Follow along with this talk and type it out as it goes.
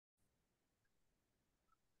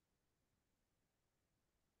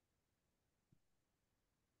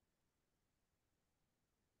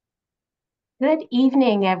Good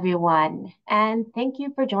evening, everyone, and thank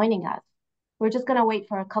you for joining us. We're just going to wait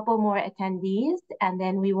for a couple more attendees and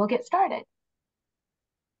then we will get started.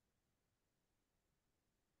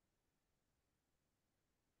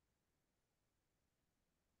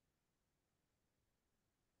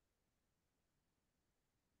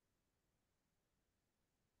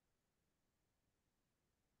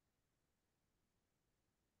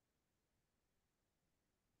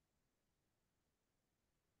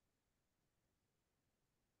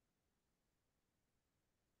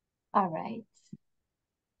 All right,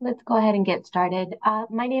 let's go ahead and get started.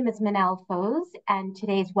 My name is Manal Foz, and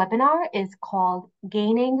today's webinar is called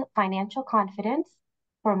Gaining Financial Confidence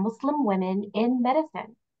for Muslim Women in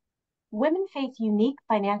Medicine. Women face unique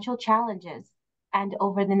financial challenges, and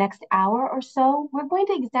over the next hour or so, we're going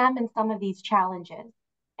to examine some of these challenges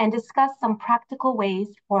and discuss some practical ways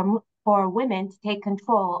for women to take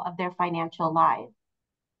control of their financial lives.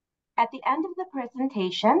 At the end of the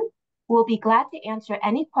presentation, we'll be glad to answer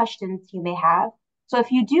any questions you may have. So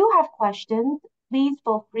if you do have questions, please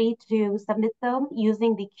feel free to submit them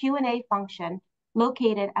using the Q&A function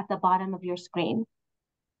located at the bottom of your screen.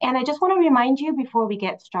 And I just want to remind you before we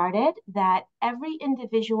get started that every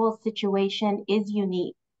individual situation is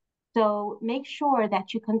unique. So make sure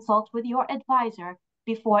that you consult with your advisor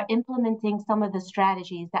before implementing some of the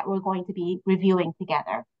strategies that we're going to be reviewing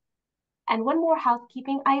together. And one more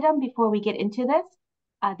housekeeping item before we get into this.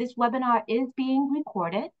 This webinar is being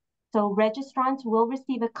recorded, so registrants will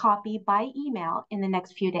receive a copy by email in the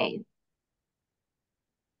next few days.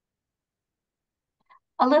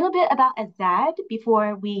 A little bit about Azad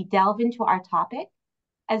before we delve into our topic.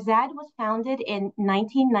 Azad was founded in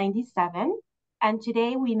 1997, and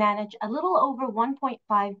today we manage a little over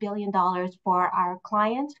 $1.5 billion for our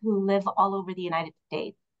clients who live all over the United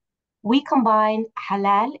States. We combine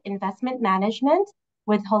halal investment management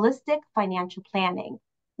with holistic financial planning,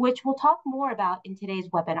 which we'll talk more about in today's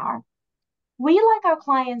webinar. We like our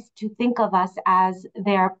clients to think of us as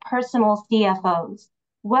their personal CFOs,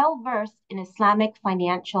 well-versed in Islamic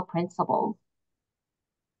financial principles.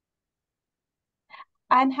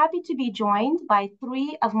 I'm happy to be joined by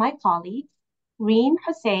three of my colleagues, Reem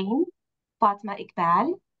Hussein, Fatma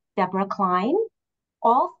Iqbal, Deborah Klein.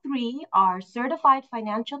 All three are certified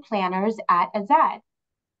financial planners at Azad.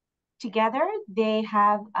 Together, they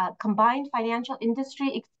have a combined financial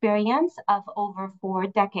industry experience of over 4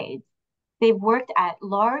 decades. They've worked at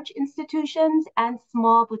large institutions and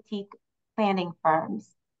small boutique planning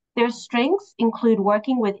firms. Their strengths include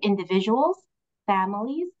working with individuals,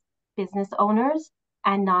 families, business owners,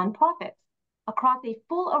 and nonprofits across a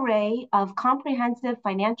full array of comprehensive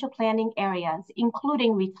financial planning areas,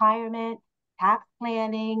 including retirement, tax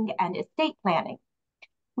planning, and estate planning.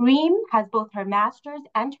 Reem has both her master's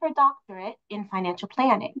and her doctorate in financial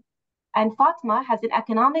planning. And Fatma has an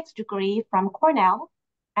economics degree from Cornell,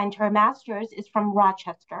 and her master's is from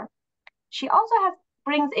Rochester. She also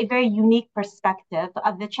brings a very unique perspective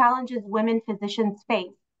of the challenges women physicians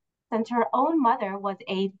face, since her own mother was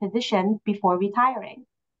a physician before retiring.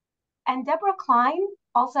 And Deborah Klein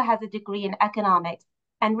also has a degree in economics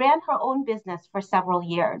and ran her own business for several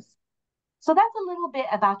years. So that's a little bit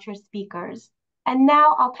about your speakers. And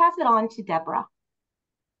now I'll pass it on to Deborah.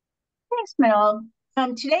 Thanks, Manal.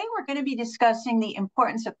 Today we're going to be discussing the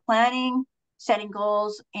importance of planning, setting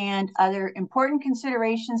goals, and other important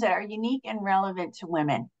considerations that are unique and relevant to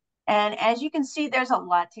women. And as you can see, there's a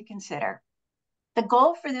lot to consider. The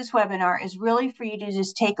goal for this webinar is really for you to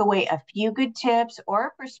just take away a few good tips or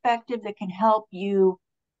a perspective that can help you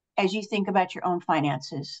as you think about your own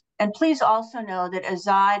finances. And please also know that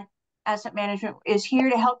Azad Asset Management is here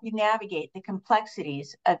to help you navigate the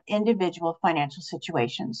complexities of individual financial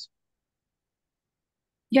situations.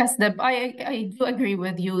 Yes, Deb, I do agree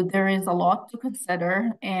with you. There is a lot to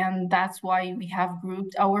consider, and that's why we have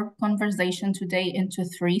grouped our conversation today into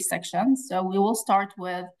 3 sections. So we will start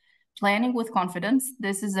with planning with confidence.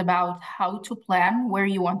 This is about how to plan where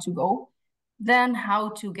you want to go, then how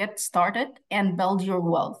to get started and build your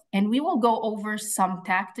wealth. And we will go over some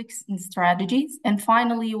tactics and strategies. And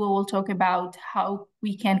finally, we will talk about how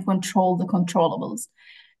we can control the controllables.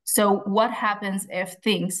 So what happens if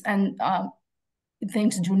things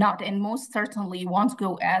do not, and most certainly won't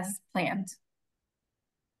go as planned?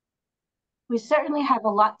 We certainly have a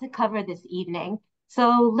lot to cover this evening.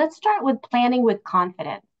 So let's start with planning with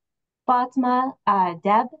confidence. Fatma,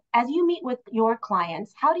 Deb, as you meet with your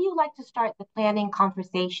clients, how do you like to start the planning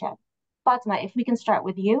conversation? Fatma, if we can start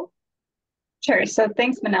with you. Sure. So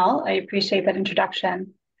thanks, Manal. I appreciate that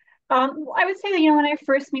introduction. I would say that, when I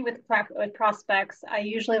first meet with prospects, I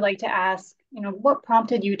usually like to ask, what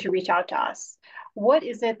prompted you to reach out to us? What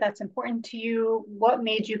is it that's important to you? What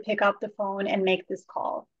made you pick up the phone and make this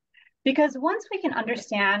call? Because once we can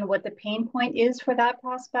understand what the pain point is for that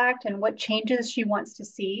prospect and what changes she wants to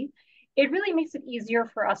see, it really makes it easier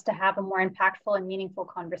for us to have a more impactful and meaningful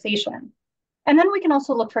conversation. And then we can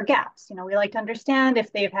also look for gaps. We like to understand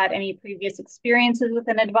if they've had any previous experiences with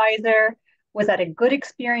an advisor. Was that a good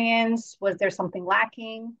experience? Was there something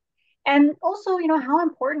lacking? And also, how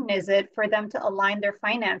important is it for them to align their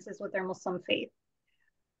finances with their Muslim faith?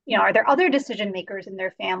 Are there other decision makers in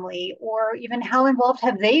their family, or even how involved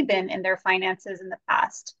have they been in their finances in the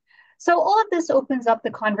past? So all of this opens up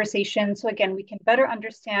the conversation. So again, we can better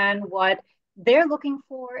understand what they're looking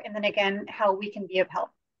for, and then again, how we can be of help.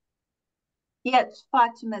 Yes,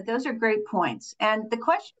 Fatima, those are great points. And the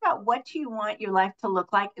question about what do you want your life to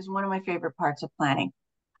look like is one of my favorite parts of planning.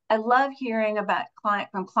 I love hearing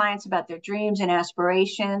from clients about their dreams and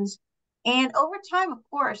aspirations. And over time, of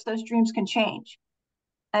course, those dreams can change.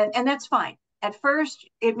 And that's fine. At first,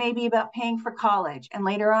 it may be about paying for college, and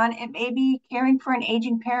later on, it may be caring for an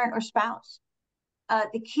aging parent or spouse.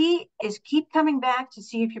 The key is keep coming back to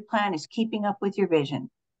see if your plan is keeping up with your vision.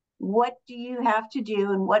 What do you have to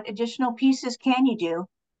do, and what additional pieces can you do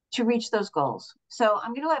to reach those goals? So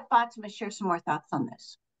I'm going to let Fatima share some more thoughts on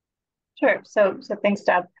this. Sure. So thanks,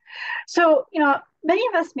 Deb. So, many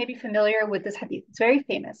of us may be familiar with this hadith. It's very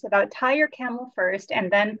famous about tie your camel first and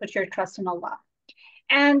then put your trust in Allah.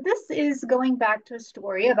 And this is going back to a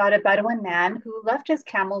story about a Bedouin man who left his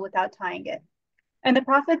camel without tying it. And the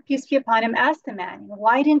Prophet, peace be upon him, asked the man,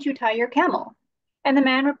 why didn't you tie your camel? And the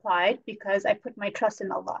man replied, because I put my trust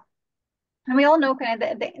in Allah. And we all know kind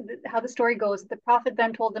of how the story goes. The Prophet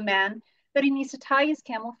then told the man that he needs to tie his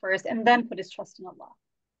camel first and then put his trust in Allah.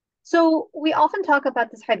 So we often talk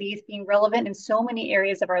about this hadith being relevant in so many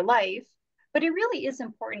areas of our life, but it really is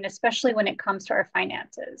important, especially when it comes to our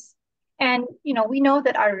finances. And we know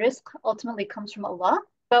that our risk ultimately comes from Allah,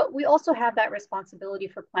 but we also have that responsibility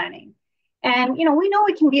for planning. And we know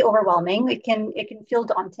it can be overwhelming, it can feel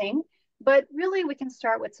daunting, but really we can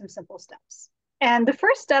start with some simple steps. And the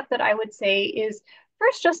first step that I would say is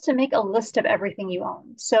first just to make a list of everything you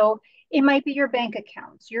own. So it might be your bank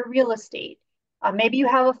accounts, your real estate. Maybe you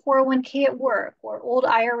have a 401k at work or old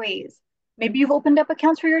IRAs. Maybe you've opened up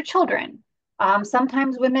accounts for your children.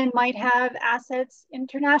 Sometimes women might have assets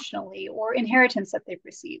internationally or inheritance that they've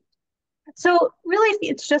received. So really,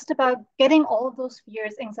 it's just about getting all of those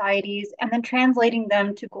fears, anxieties, and then translating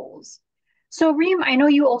them to goals. So Reem, I know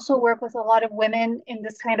you also work with a lot of women in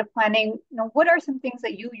this kind of planning. What are some things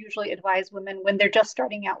that you usually advise women when they're just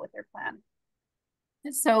starting out with their plan?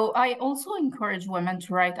 So I also encourage women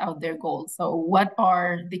to write out their goals. So what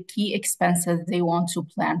are the key expenses they want to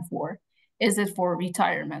plan for? Is it for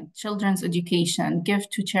retirement, children's education,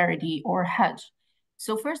 gift to charity, or Hajj?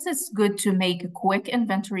 So first, it's good to make a quick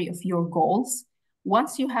inventory of your goals.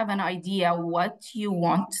 Once you have an idea what you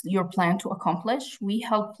want your plan to accomplish, we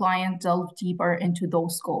help clients delve deeper into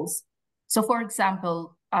those goals. So for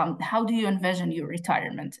example, how do you envision your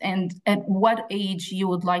retirement, and at what age you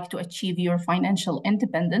would like to achieve your financial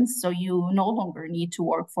independence so you no longer need to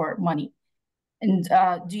work for money? And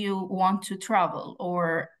do you want to travel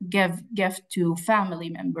or give gift to family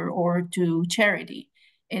member or to charity?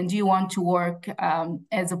 And do you want to work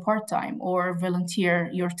as a part-time or volunteer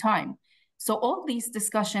your time? So all these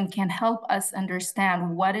discussions can help us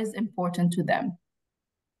understand what is important to them.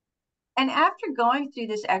 And after going through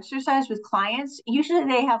this exercise with clients, usually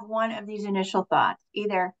they have one of these initial thoughts,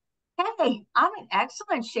 either, hey, I'm in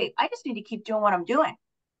excellent shape. I just need to keep doing what I'm doing.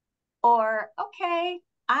 Or, okay,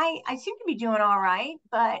 I seem to be doing all right,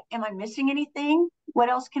 but am I missing anything? What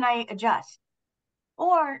else can I adjust?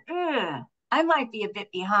 Or, I might be a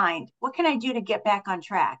bit behind. What can I do to get back on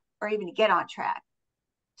track or even to get on track?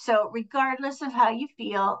 So regardless of how you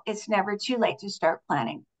feel, it's never too late to start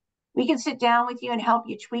planning. We can sit down with you and help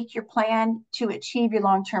you tweak your plan to achieve your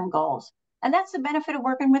long-term goals. And that's the benefit of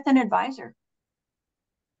working with an advisor.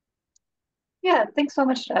 Yeah, thanks so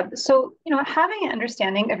much, Deb. So, having an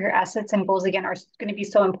understanding of your assets and goals again are going to be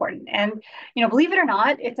so important. And, believe it or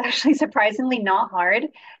not, it's actually surprisingly not hard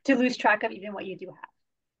to lose track of even what you do have.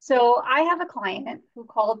 So I have a client who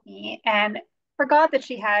called me and forgot that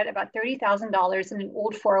she had about $30,000 in an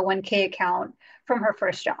old 401k account from her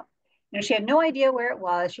first job. She had no idea where it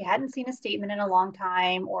was. She hadn't seen a statement in a long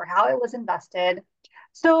time or how it was invested.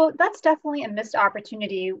 So that's definitely a missed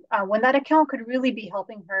opportunity when that account could really be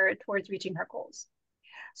helping her towards reaching her goals.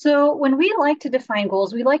 So when we like to define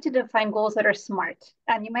goals, we like to define goals that are SMART.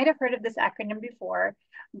 And you might have heard of this acronym before,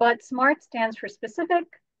 but SMART stands for specific,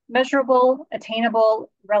 measurable,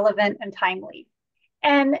 attainable, relevant, and timely.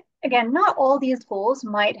 And again, not all these goals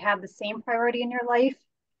might have the same priority in your life.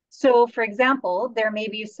 So, for example, there may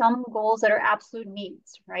be some goals that are absolute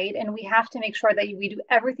needs, right? And we have to make sure that we do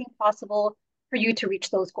everything possible for you to reach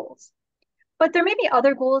those goals. But there may be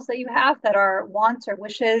other goals that you have that are wants or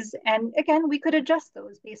wishes. And again, we could adjust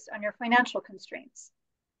those based on your financial constraints.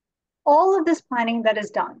 All of this planning that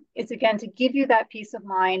is done is again to give you that peace of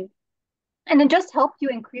mind and then just help you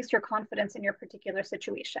increase your confidence in your particular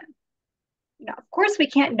situation. Of course, we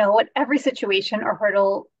can't know what every situation or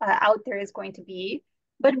hurdle out there is going to be,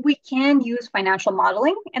 but we can use financial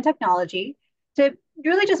modeling and technology to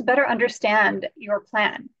really just better understand your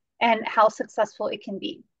plan and how successful it can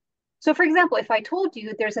be. So, for example, if I told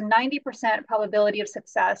you there's a 90% probability of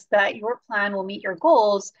success that your plan will meet your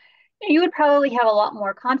goals, you would probably have a lot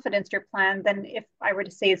more confidence in your plan than if I were to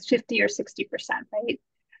say it's 50 or 60%, right?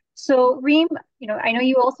 So, Reem, I know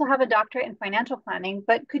you also have a doctorate in financial planning,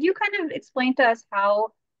 but could you kind of explain to us how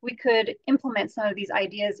we could implement some of these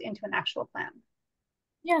ideas into an actual plan?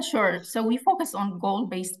 Yeah, sure. So we focus on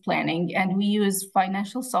goal-based planning and we use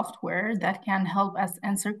financial software that can help us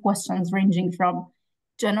answer questions ranging from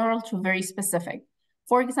general to very specific.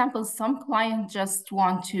 For example, some clients just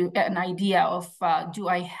want an idea of do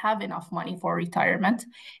I have enough money for retirement?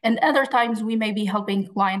 And other times we may be helping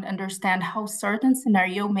client understand how certain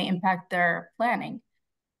scenario may impact their planning.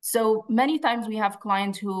 So many times we have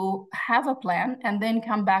clients who have a plan and then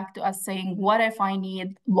come back to us saying, what if I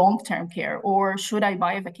need long-term care or should I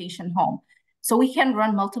buy a vacation home? So we can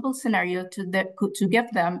run multiple scenarios to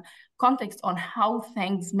give them context on how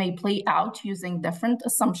things may play out using different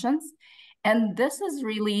assumptions. And this is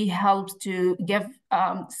really helps to give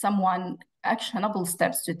someone actionable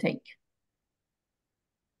steps to take.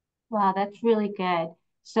 Wow, that's really good.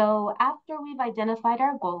 So after we've identified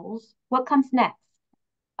our goals, what comes next?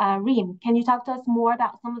 Reem, can you talk to us more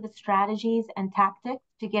about some of the strategies and tactics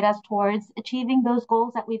to get us towards achieving those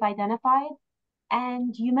goals that we've identified?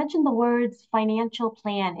 And you mentioned the words financial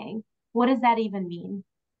planning. What does that even mean?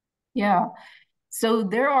 Yeah. So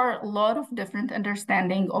there are a lot of different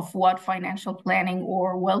understanding of what financial planning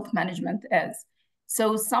or wealth management is.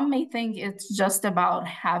 So some may think it's just about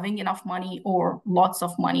having enough money or lots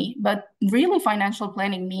of money, but really financial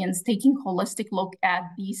planning means taking a holistic look at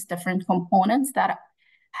these different components that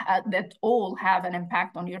all have an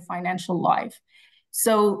impact on your financial life.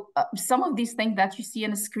 So some of these things that you see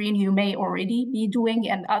on the screen, you may already be doing,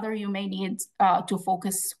 and other you may need to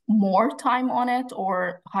focus more time on it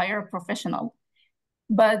or hire a professional.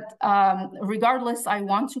 But regardless, I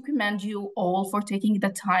want to commend you all for taking the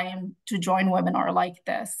time to join a webinar like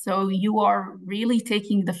this. So you are really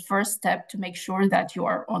taking the first step to make sure that you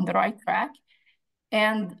are on the right track.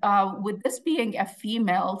 And with this being a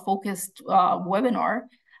female-focused webinar,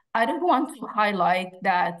 I don't want to highlight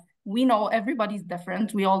that we know everybody's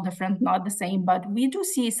different, we all different, not the same, but we do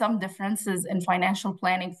see some differences in financial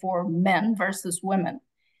planning for men versus women.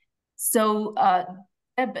 So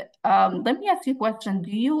let me ask you a question.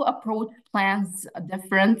 Do you approach plans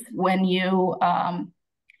different when you're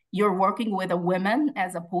working with a woman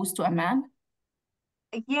as opposed to a man?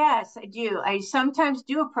 Yes, I do. I sometimes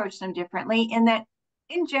do approach them differently in that,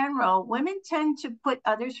 in general, women tend to put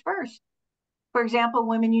others first. For example,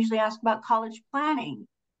 women usually ask about college planning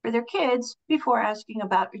for their kids before asking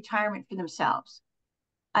about retirement for themselves.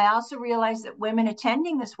 I also realize that women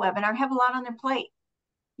attending this webinar have a lot on their plate.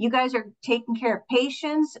 You guys are taking care of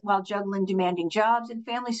patients while juggling demanding jobs and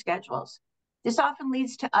family schedules. This often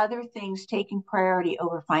leads to other things taking priority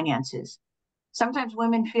over finances. Sometimes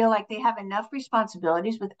women feel like they have enough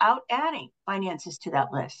responsibilities without adding finances to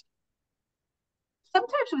that list.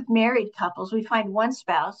 Sometimes with married couples, we find one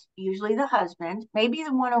spouse, usually the husband, may be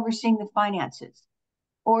the one overseeing the finances.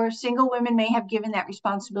 Or single women may have given that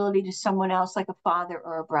responsibility to someone else, like a father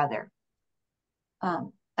or a brother.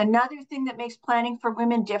 Another thing that makes planning for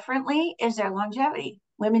women differently is their longevity.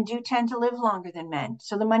 Women do tend to live longer than men,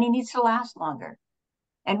 so the money needs to last longer.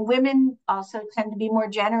 And women also tend to be more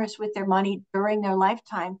generous with their money during their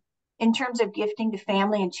lifetime in terms of gifting to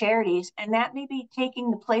family and charities, and that may be taking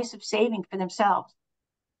the place of saving for themselves.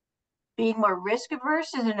 Being more risk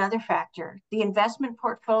averse is another factor. The investment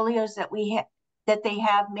portfolios that they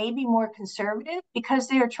have may be more conservative because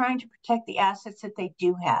they are trying to protect the assets that they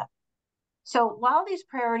do have. So while these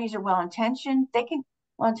priorities are well-intentioned, they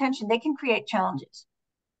can create challenges.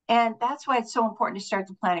 And that's why it's so important to start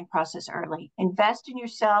the planning process early. Invest in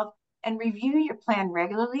yourself and review your plan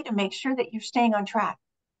regularly to make sure that you're staying on track.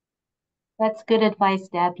 That's good advice,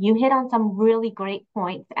 Deb. You hit on some really great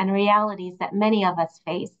points and realities that many of us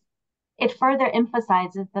face. It further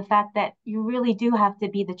emphasizes the fact that you really do have to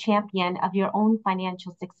be the champion of your own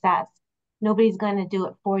financial success. Nobody's going to do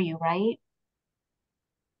it for you, right?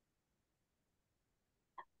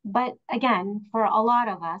 But again, for a lot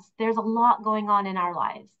of us, there's a lot going on in our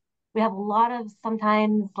lives. We have a lot of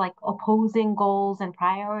sometimes like opposing goals and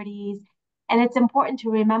priorities. And it's important to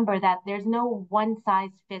remember that there's no one size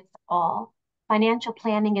fits all. Financial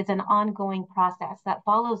planning is an ongoing process that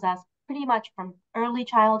follows us pretty much from early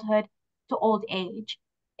childhood to old age.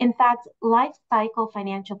 In fact, life cycle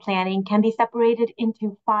financial planning can be separated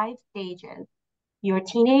into 5 stages: your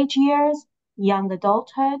teenage years, young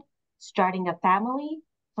adulthood, starting a family,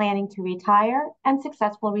 planning to retire, and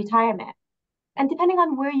successful retirement. And depending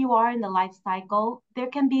on where you are in the life cycle, there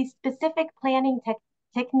can be specific planning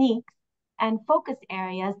techniques and focus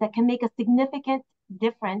areas that can make a significant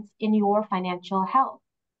difference in your financial health.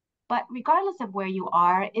 But regardless of where you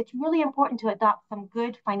are, it's really important to adopt some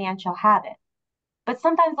good financial habits. But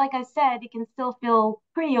sometimes, like I said, it can still feel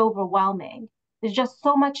pretty overwhelming. There's just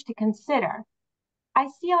so much to consider. I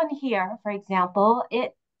see on here, for example,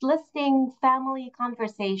 it listing family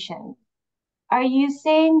conversations. Are you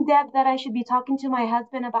saying, Deb, that I should be talking to my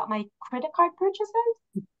husband about my credit card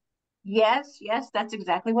purchases? Yes, that's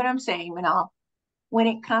exactly what I'm saying, Manal. When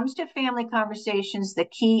it comes to family conversations, the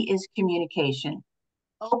key is communication.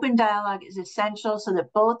 Open dialogue is essential so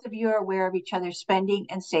that both of you are aware of each other's spending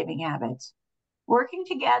and saving habits. Working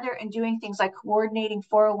together and doing things like coordinating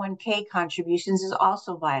 401k contributions is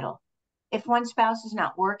also vital. If one spouse is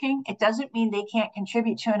not working, it doesn't mean they can't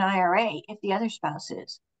contribute to an IRA if the other spouse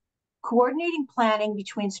is. Coordinating planning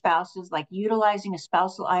between spouses, like utilizing a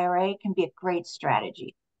spousal IRA, can be a great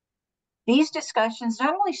strategy. These discussions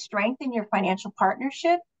not only strengthen your financial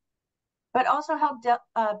partnership, but also help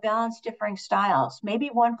balance differing styles. Maybe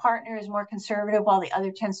one partner is more conservative while the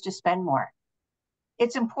other tends to spend more.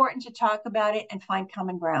 It's important to talk about it and find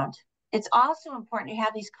common ground. It's also important to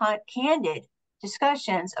have these candid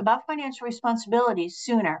discussions about financial responsibilities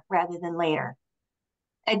sooner rather than later.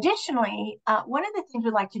 Additionally, one of the things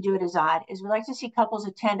we like to do at Azad is we like to see couples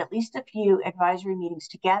attend at least a few advisory meetings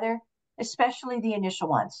together, especially the initial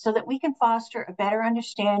ones, so that we can foster a better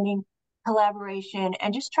understanding, collaboration,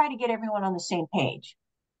 and just try to get everyone on the same page,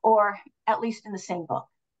 or at least in the same book.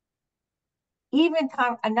 Even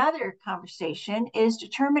another conversation is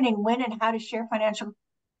determining when and how to share financial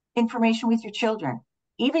information with your children.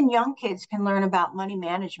 Even young kids can learn about money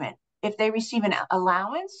management. If they receive an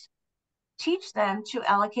allowance, teach them to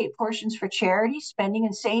allocate portions for charity, spending,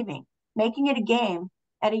 and saving. Making it a game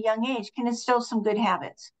at a young age can instill some good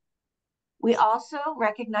habits. We also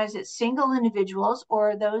recognize that single individuals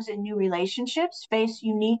or those in new relationships face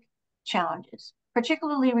unique challenges,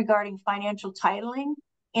 particularly regarding financial titling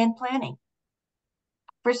and planning.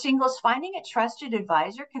 For singles, finding a trusted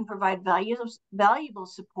advisor can provide valuable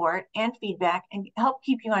support and feedback and help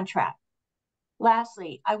keep you on track.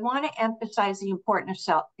 Lastly, I want to emphasize the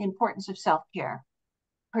importance of self-care,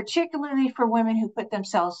 particularly for women who put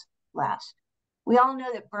themselves last. We all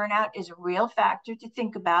know that burnout is a real factor to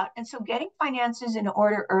think about, and so getting finances in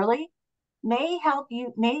order early may help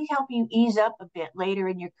you ease up a bit later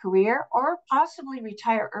in your career, or possibly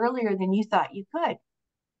retire earlier than you thought you could.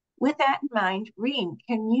 With that in mind, Reem,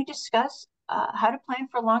 can you discuss how to plan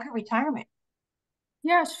for longer retirement?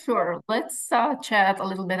 Yeah, sure. Let's chat a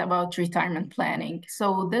little bit about retirement planning.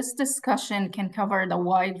 So this discussion can cover the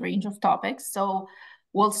wide range of topics. So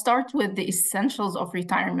we'll start with the essentials of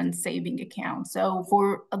retirement saving account. So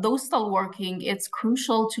for those still working, it's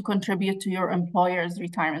crucial to contribute to your employer's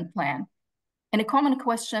retirement plan. And a common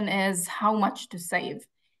question is how much to save?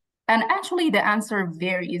 And actually, the answer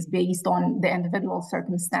varies based on the individual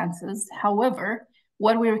circumstances. However,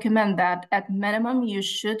 what we recommend that at minimum, you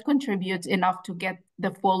should contribute enough to get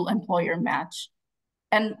the full employer match.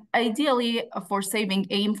 And ideally, for saving,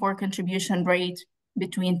 aim for a contribution rate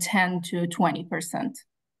between 10 to 20%.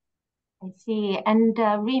 I see. And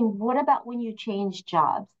Reem, what about when you change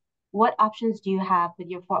jobs? What options do you have with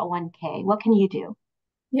your 401k? What can you do?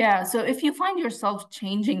 Yeah, so if you find yourself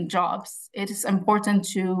changing jobs, it is important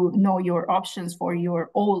to know your options for your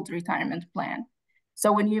old retirement plan.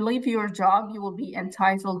 So when you leave your job, you will be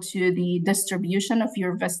entitled to the distribution of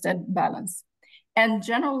your vested balance. And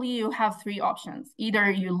generally, you have 3 options. Either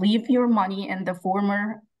you leave your money in the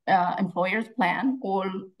former employer's plan, or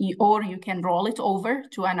you can roll it over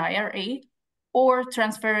to an IRA, or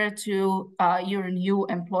transfer it to your new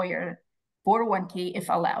employer 401k if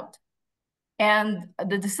allowed. And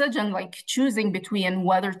the decision, like choosing between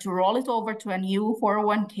whether to roll it over to a new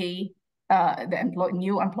 401k,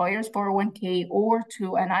 new employer's 401k, or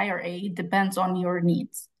to an IRA, depends on your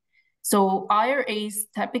needs. So IRAs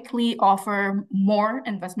typically offer more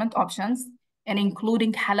investment options, and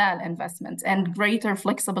including halal investments and greater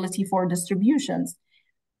flexibility for distributions,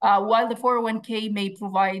 while the 401k may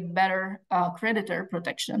provide better creditor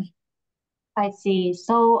protection. I see.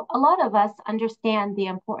 So a lot of us understand the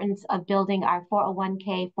importance of building our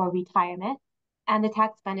 401k for retirement and the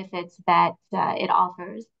tax benefits that it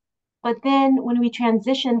offers. But then when we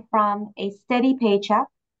transition from a steady paycheck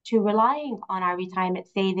to relying on our retirement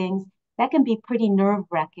savings, that can be pretty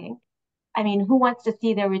nerve-wracking. I mean, who wants to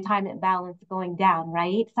see their retirement balance going down,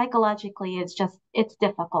 right? Psychologically, it's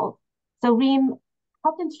difficult. So, Reem,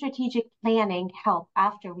 how can strategic planning help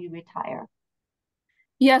after we retire?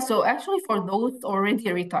 Yeah, so actually, for those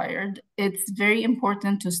already retired, it's very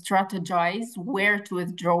important to strategize where to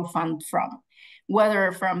withdraw funds from,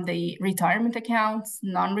 whether from the retirement accounts,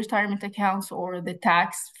 non-retirement accounts, or the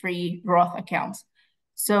tax-free Roth accounts.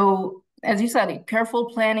 So, as you said,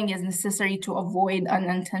 careful planning is necessary to avoid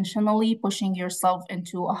unintentionally pushing yourself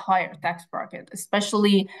into a higher tax bracket,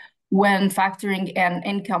 especially when factoring in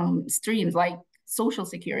income streams like Social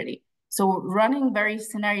Security. So, running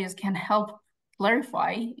various scenarios can help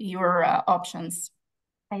clarify your options.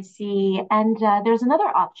 I see. And there's another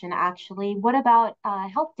option, actually. What about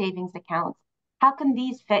health savings accounts? How can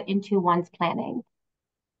these fit into one's planning?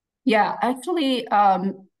 Yeah, actually,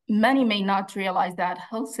 many may not realize that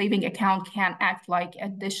health saving account can act like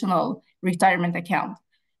additional retirement account.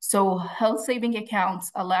 So health saving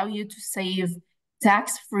accounts allow you to save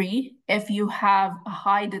tax-free if you have a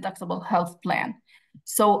high deductible health plan.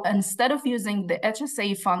 So instead of using the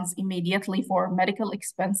HSA funds immediately for medical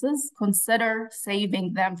expenses, consider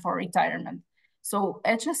saving them for retirement. So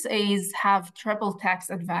HSAs have triple tax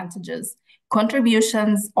advantages.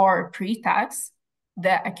 Contributions are pre-tax,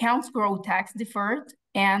 the accounts grow tax deferred,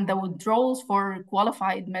 and the withdrawals for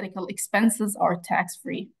qualified medical expenses are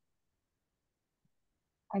tax-free.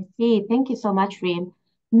 I see. Thank you so much, Reem.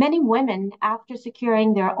 Many women, after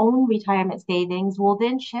securing their own retirement savings, will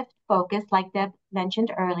then shift focus, like Deb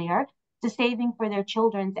mentioned earlier, to saving for their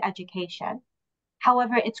children's education.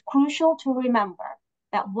 However, it's crucial to remember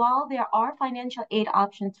that while there are financial aid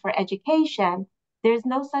options for education, there's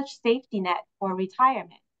no such safety net for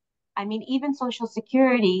retirement. I mean, even Social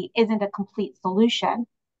Security isn't a complete solution.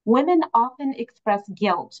 Women often express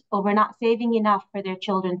guilt over not saving enough for their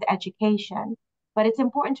children's education, but it's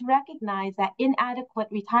important to recognize that inadequate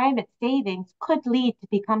retirement savings could lead to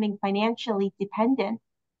becoming financially dependent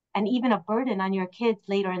and even a burden on your kids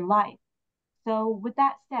later in life. So, with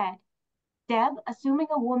that said, Deb, assuming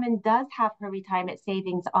a woman does have her retirement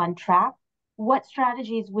savings on track, what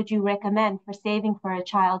strategies would you recommend for saving for a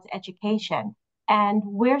child's education? And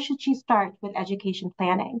where should she start with education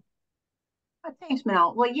planning? Thanks,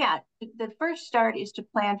 Mel. Well, yeah, the first start is to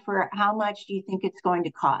plan for how much do you think it's going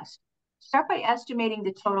to cost. Start by estimating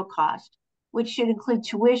the total cost, which should include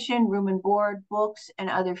tuition, room and board, books, and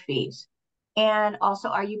other fees. And also,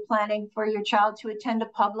 are you planning for your child to attend a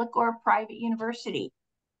public or a private university?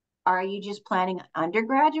 Are you just planning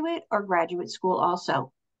undergraduate or graduate school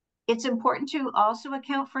also? It's important to also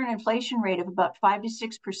account for an inflation rate of about 5 to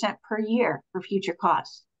 6% per year for future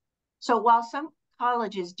costs. So while some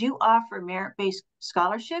colleges do offer merit-based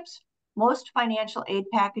scholarships, most financial aid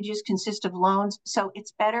packages consist of loans, so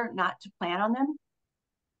it's better not to plan on them.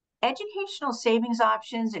 Educational savings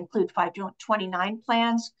options include 529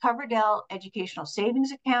 plans, Coverdell educational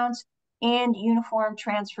savings accounts, and Uniform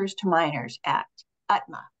Transfers to Minors Act,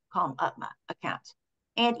 UTMA, call them UTMA accounts.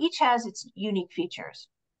 And each has its unique features.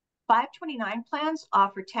 529 plans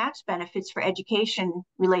offer tax benefits for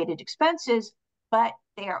education-related expenses, but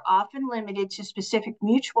they are often limited to specific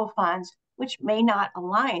mutual funds, which may not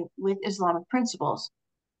align with Islamic principles.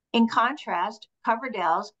 In contrast,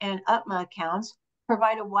 Coverdell's and UTMA accounts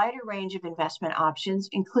provide a wider range of investment options,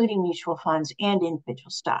 including mutual funds and individual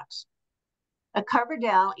stocks. A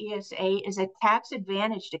Coverdell ESA is a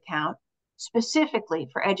tax-advantaged account specifically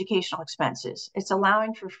for educational expenses. It's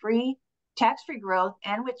allowing for tax-free growth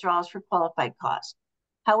and withdrawals for qualified costs.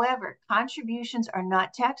 However, contributions are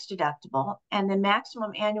not tax deductible, and the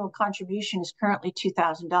maximum annual contribution is currently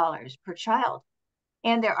 $2,000 per child,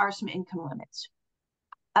 and there are some income limits.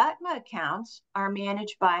 UTMA accounts are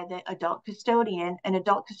managed by an adult custodian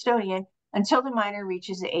until the minor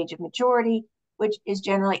reaches the age of majority, which is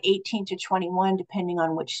generally 18 to 21, depending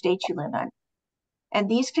on which state you live in. And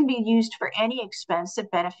these can be used for any expense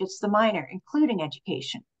that benefits the minor, including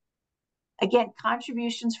education. Again,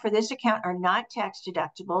 contributions for this account are not tax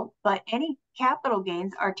deductible, but any capital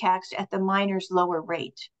gains are taxed at the minor's lower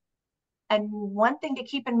rate. And one thing to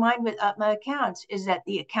keep in mind with UTMA accounts is that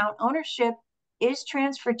the account ownership is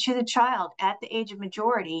transferred to the child at the age of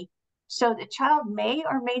majority, So the child may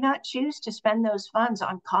or may not choose to spend those funds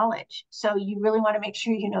on college. So you really want to make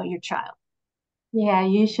sure you know your child. Yeah,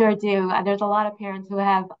 you sure do. There's a lot of parents who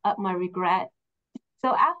have up my regret. So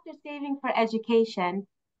after saving for education,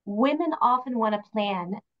 women often want to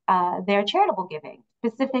plan their charitable giving,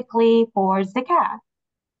 specifically for zakat.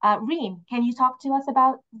 Reem, can you talk to us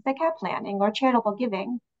about zakat planning or charitable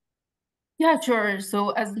giving? Yeah, sure. So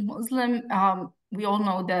as Muslim, we all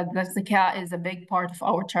know that the zakat is a big part of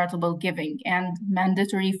our charitable giving and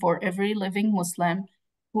mandatory for every living Muslim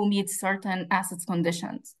who meets certain assets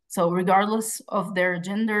conditions. So regardless of their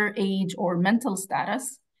gender, age, or mental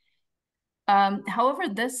status. However,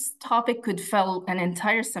 this topic could fill an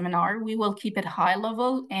entire seminar. We will keep it high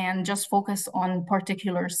level and just focus on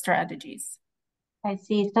particular strategies. I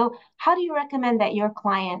see. So how do you recommend that your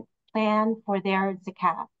client plan for their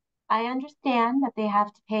zakat? I understand that they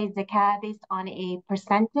have to pay zakat based on a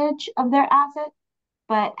percentage of their asset,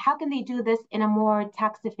 but how can they do this in a more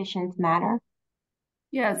tax efficient manner?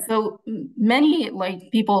 Yeah, so many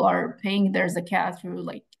like people are paying their zakat through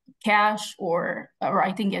like cash or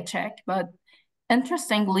writing a check, but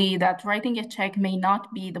interestingly, that writing a check may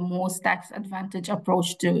not be the most tax advantage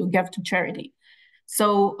approach to give to charity.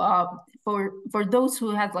 So for those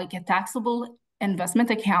who have like a taxable investment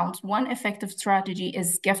account, one effective strategy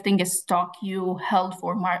is gifting a stock you held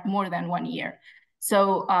for more than 1 year.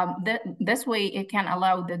 So this way, it can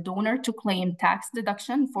allow the donor to claim tax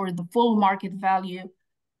deduction for the full market value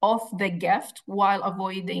of the gift while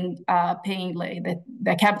avoiding paying like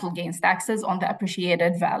the capital gains taxes on the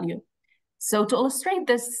appreciated value. So to illustrate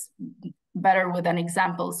this better with an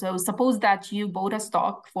example, so suppose that you bought a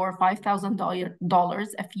stock for $5,000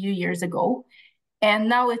 a few years ago, and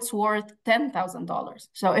now it's worth $10,000.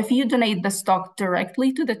 So if you donate the stock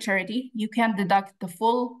directly to the charity, you can deduct the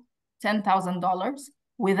full $10,000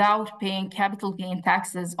 without paying capital gain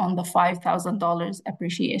taxes on the $5,000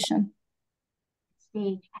 appreciation.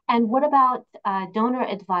 See. And what about donor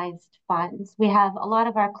advised funds? We have a lot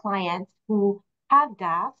of our clients who have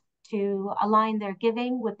DAFs to align their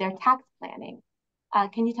giving with their tax planning.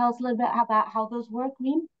 Can you tell us a little bit about how those work,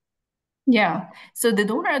 Reem? Yeah. So the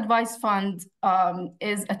donor advised fund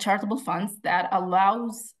is a charitable fund that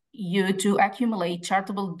allows you to accumulate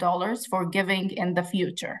charitable dollars for giving in the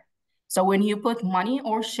future. So when you put money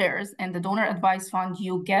or shares in the donor advised fund,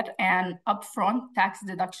 you get an upfront tax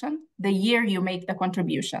deduction the year you make the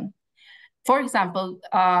contribution. For example,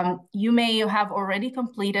 you may have already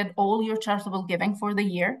completed all your charitable giving for the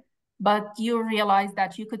year, but you realize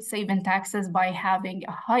that you could save in taxes by having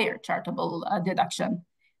a higher charitable deduction.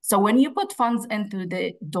 So when you put funds into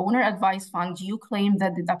the donor advice fund, you claim the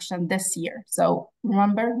deduction this year. So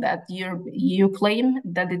remember that you claim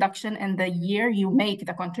the deduction in the year you make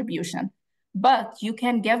the contribution, but you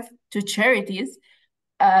can give to charities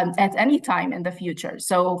at any time in the future.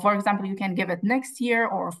 So, for example, you can give it next year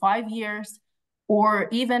or 5 years, or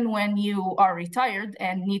even when you are retired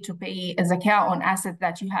and need to pay a zakat on assets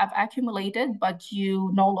that you have accumulated, but you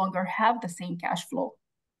no longer have the same cash flow.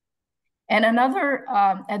 And another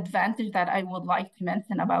advantage that I would like to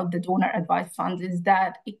mention about the donor advice fund is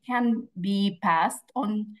that it can be passed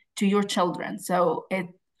on to your children. So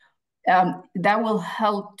that will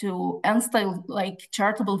help to instill like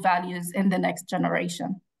charitable values in the next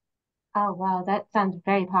generation. Oh, wow, that sounds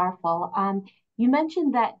very powerful. You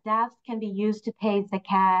mentioned that DAFs can be used to pay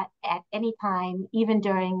zakat at any time, even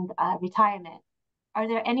during retirement. Are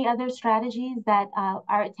there any other strategies that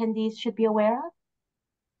our attendees should be aware of?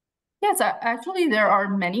 Yes, actually, there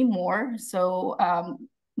are many more. So,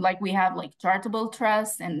 like we have like charitable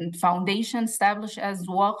trusts and foundations established as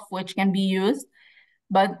waqf, which can be used.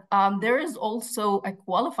 But there is also a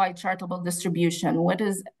qualified charitable distribution,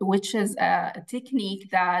 which is a technique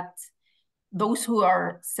that those who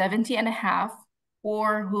are 70 and a half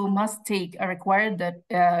or who must take a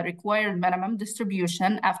required minimum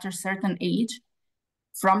distribution after certain age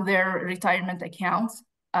from their retirement accounts.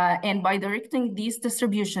 And by directing these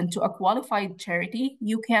distribution to a qualified charity,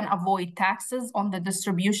 you can avoid taxes on the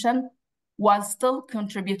distribution while still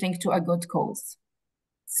contributing to a good cause.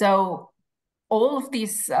 So all of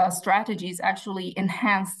these strategies actually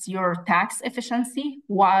enhance your tax efficiency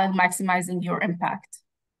while maximizing your impact.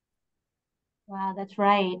 Wow, that's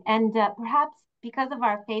right. And perhaps because of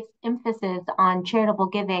our faith's emphasis on charitable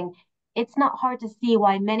giving, it's not hard to see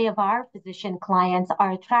why many of our physician clients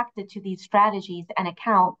are attracted to these strategies and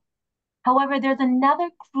accounts. However, there's another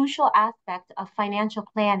crucial aspect of financial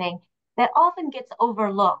planning that often gets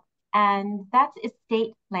overlooked, and that's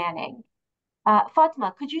estate planning.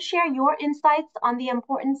 Fatima, could you share your insights on the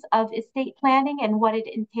importance of estate planning and what it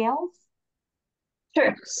entails?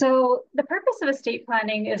 Sure. So the purpose of estate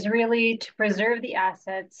planning is really to preserve the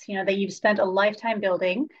assets, that you've spent a lifetime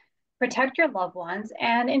building, protect your loved ones,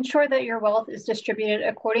 and ensure that your wealth is distributed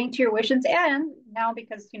according to your wishes. And now,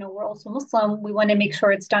 because we're also Muslim, we want to make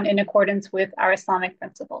sure it's done in accordance with our Islamic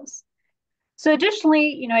principles. So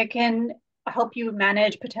additionally, it can help you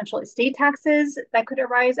manage potential estate taxes that could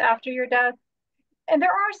arise after your death. And there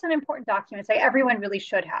are some important documents that everyone really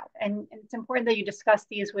should have. And it's important that you discuss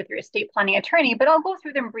these with your estate planning attorney, but I'll go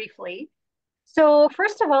through them briefly. So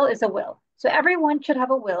first of all is a will. So everyone should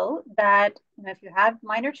have a will that, if you have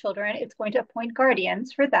minor children, it's going to appoint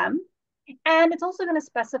guardians for them. And it's also going to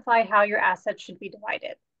specify how your assets should be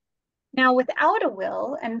divided. Now, without a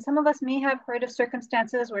will, and some of us may have heard of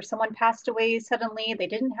circumstances where someone passed away suddenly, they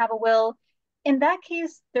didn't have a will. In that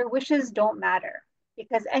case, their wishes don't matter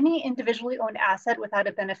because any individually owned asset without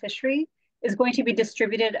a beneficiary is going to be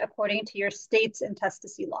distributed according to your state's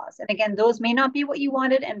intestacy laws. And again, those may not be what you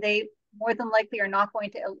wanted, and they more than likely are not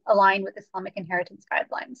going to align with Islamic inheritance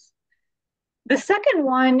guidelines. The second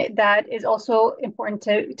one that is also important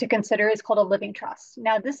to consider is called a living trust.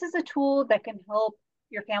 Now, this is a tool that can help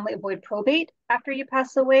your family avoid probate after you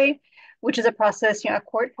pass away, which is a process, a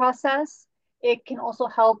court process. It can also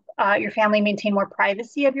help your family maintain more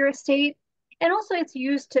privacy of your estate. And also it's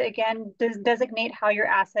used to, again, designate how your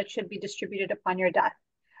assets should be distributed upon your death.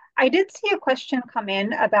 I did see a question come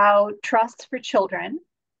in about trusts for children.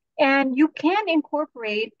 And you can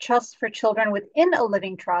incorporate trusts for children within a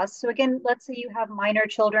living trust. So again, let's say you have minor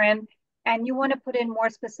children and you want to put in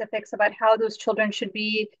more specifics about how those children should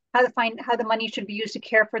be, how the money should be used to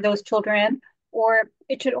care for those children, or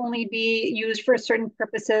it should only be used for certain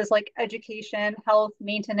purposes like education, health,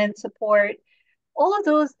 maintenance, support. All of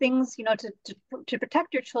those things, to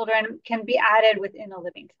protect your children can be added within a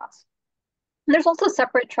living trust. And there's also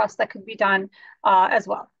separate trusts that could be done as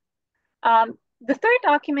well. The third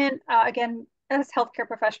document, again, as healthcare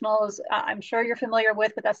professionals, I'm sure you're familiar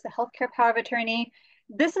with, but that's the healthcare power of attorney.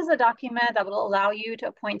 This is a document that will allow you to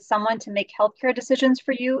appoint someone to make healthcare decisions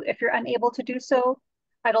for you if you're unable to do so.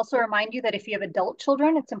 I'd also remind you that if you have adult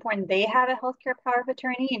children, it's important they have a healthcare power of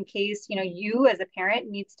attorney in case, you as a parent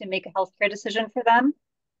needs to make a healthcare decision for them.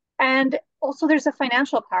 And also there's a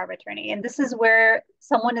financial power of attorney. And this is where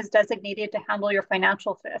someone is designated to handle your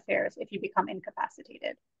financial affairs if you become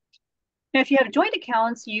incapacitated. Now, if you have joint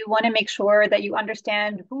accounts, you want to make sure that you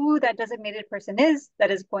understand who that designated person is that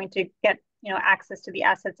is going to get, access to the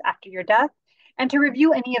assets after your death, and to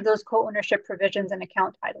review any of those co-ownership provisions and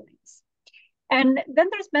account titlings. And then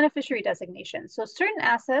there's beneficiary designation. So certain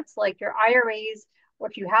assets like your IRAs, or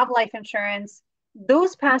if you have life insurance,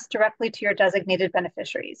 those pass directly to your designated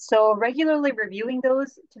beneficiaries. So regularly reviewing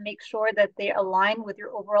those to make sure that they align with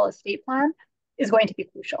your overall estate plan is going to be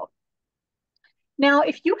crucial. Now,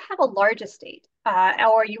 if you have a large estate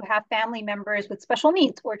or you have family members with special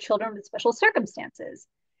needs or children with special circumstances,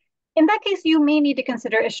 in that case, you may need to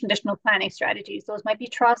consider additional planning strategies. Those might be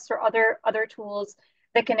trusts or other tools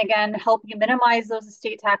that can, again, help you minimize those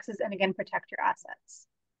estate taxes and, again, protect your assets.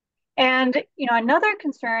 And, another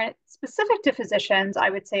concern specific to physicians,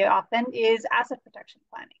 I would say often, is asset protection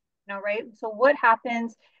planning, right? So what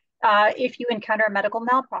happens if you encounter a medical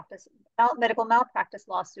malpractice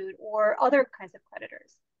lawsuit or other kinds of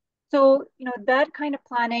creditors? So, that kind of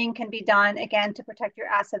planning can be done, again, to protect your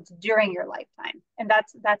assets during your lifetime. And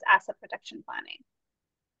that's asset protection planning.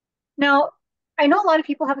 Now, I know a lot of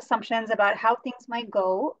people have assumptions about how things might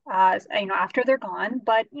go, after they're gone,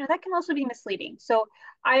 but that can also be misleading. So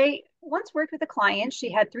I once worked with a client. She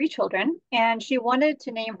had 3 children, and she wanted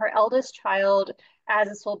to name her eldest child as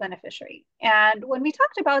a sole beneficiary. And when we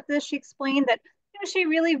talked about this, she explained that she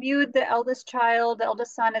really viewed the eldest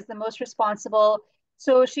son, as the most responsible.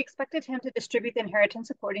 So she expected him to distribute the inheritance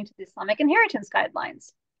according to the Islamic inheritance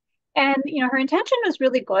guidelines. And her intention was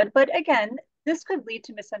really good, but again, this could lead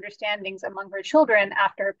to misunderstandings among her children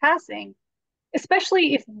after her passing,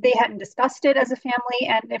 especially if they hadn't discussed it as a family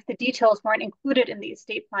and if the details weren't included in the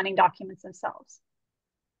estate planning documents themselves.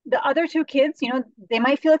 The other 2 kids, they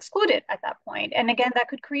might feel excluded at that point. And again, that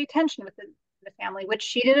could create tension with the family, which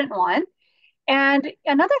she didn't want. And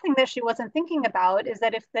another thing that she wasn't thinking about is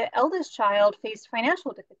that if the eldest child faced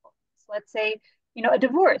financial difficulties, let's say, a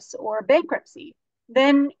divorce or bankruptcy,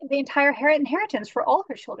 then the entire inheritance for all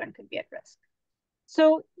her children could be at risk.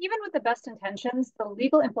 So even with the best intentions, the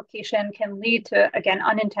legal implication can lead to, again,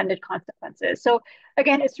 unintended consequences. So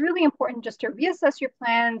again, it's really important just to reassess your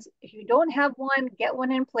plans. If you don't have one, get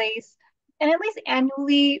one in place, and at least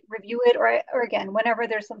annually review it, or again, whenever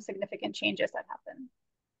there's some significant changes that happen.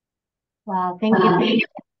 Wow, thank you.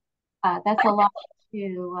 That's a lot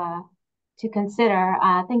to consider.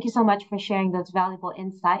 Thank you so much for sharing those valuable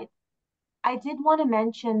insights. I did want to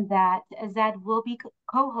mention that Azad will be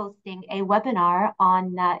co-hosting a webinar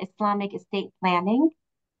on Islamic estate planning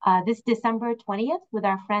this December 20th with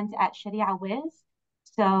our friends at Sharia Wiz.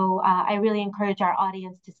 So I really encourage our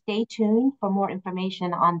audience to stay tuned for more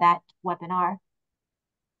information on that webinar.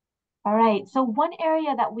 All right, so one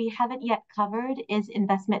area that we haven't yet covered is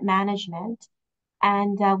investment management.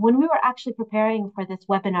 And when we were actually preparing for this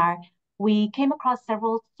webinar, we came across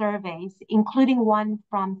several surveys, including one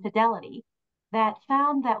from Fidelity, that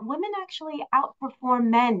found that women actually outperform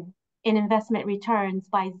men in investment returns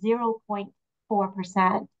by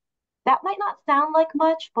 0.4%. That might not sound like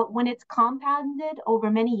much, but when it's compounded over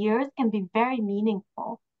many years can be very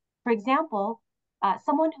meaningful. For example,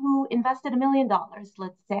 someone who invested $1 million,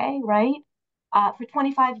 let's say, right, for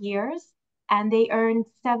 25 years, and they earned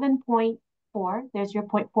 7.4, there's your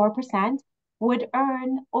 0.4%, would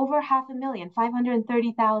earn over $500,000,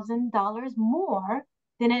 $530,000 more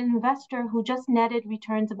than an investor who just netted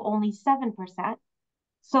returns of only 7%.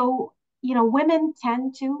 So, women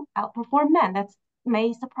tend to outperform men. That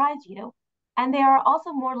may surprise you. And they are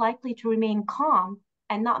also more likely to remain calm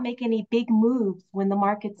and not make any big moves when the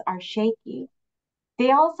markets are shaky.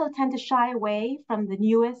 They also tend to shy away from the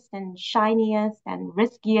newest and shiniest and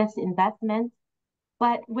riskiest investments.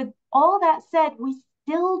 But with all that said, we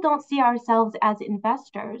still don't see ourselves as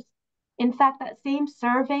investors. In fact, that same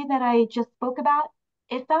survey that I just spoke about,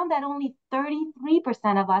 it found that only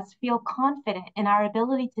 33% of us feel confident in our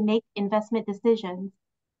ability to make investment decisions.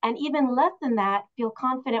 And even less than that feel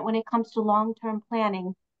confident when it comes to long-term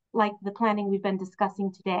planning, like the planning we've been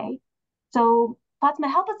discussing today. So, Fatima,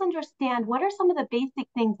 help us understand what are some of the basic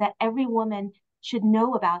things that every woman should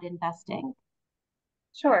know about investing?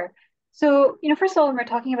 Sure. So, first of all, when we're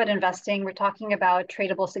talking about investing, we're talking about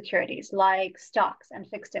tradable securities like stocks and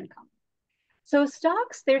fixed income. So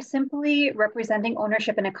stocks, they're simply representing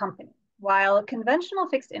ownership in a company, while conventional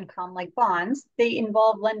fixed income like bonds, they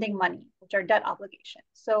involve lending money, which are debt obligations.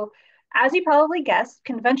 So as you probably guessed,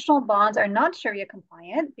 conventional bonds are not Sharia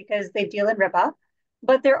compliant because they deal in riba,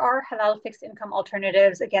 but there are halal fixed income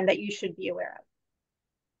alternatives, again, that you should be aware of.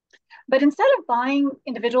 But instead of buying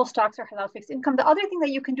individual stocks or halal fixed income, the other thing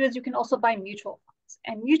that you can do is you can also buy mutual funds.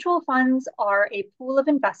 And mutual funds are a pool of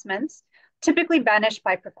investments typically managed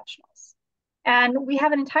by professionals. And we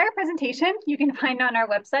have an entire presentation you can find on our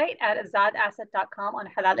website at azadasset.com on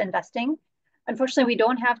halal investing. Unfortunately, we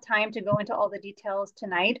don't have time to go into all the details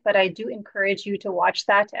tonight, but I do encourage you to watch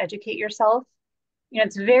that to educate yourself.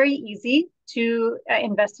 It's very easy to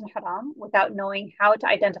invest in haram without knowing how to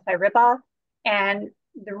identify riba and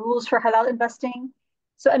the rules for halal investing.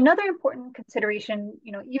 So another important consideration,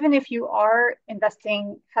 even if you are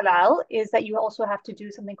investing halal, is that you also have to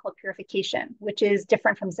do something called purification, which is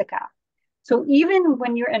different from zakah. So even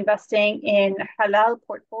when you're investing in halal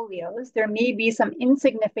portfolios, there may be some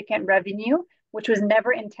insignificant revenue, which was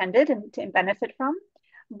never intended to benefit from,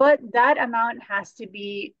 but that amount has to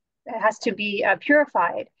be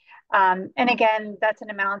purified. And again, that's an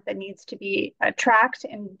amount that needs to be tracked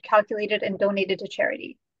and calculated and donated to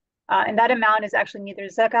charity. And that amount is actually neither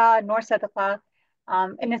zakah nor sadaqah,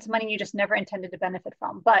 and it's money you just never intended to benefit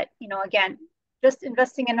from. But again, just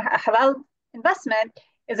investing in a halal investment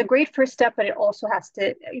is a great first step, but you also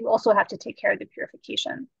have to take care of the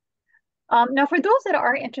purification. Now, for those that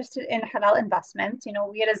are interested in halal investments,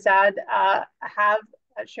 we at Azad have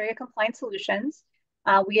Sharia compliant solutions.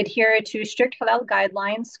 We adhere to strict halal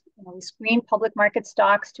guidelines. We screen public market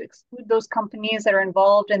stocks to exclude those companies that are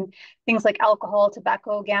involved in things like alcohol,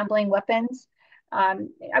 tobacco, gambling, weapons.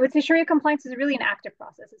 I would say Sharia compliance is really an active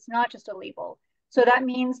process. It's not just a label. So that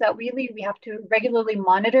means that really we have to regularly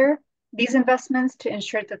monitor these investments to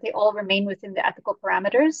ensure that they all remain within the ethical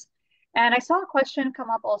parameters. And I saw a question come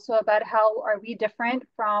up also about how are we different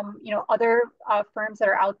from other firms that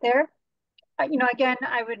are out there. Again,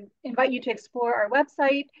 I would invite you to explore our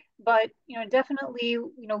website, but definitely,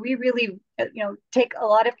 we really, take a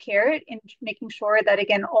lot of care in making sure that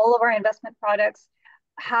again, all of our investment products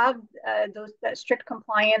have that strict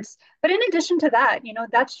compliance. But in addition to that,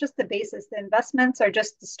 that's just the basis. The investments are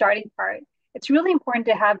just the starting part. It's really important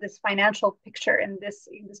to have this financial picture and this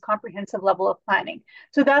comprehensive level of planning.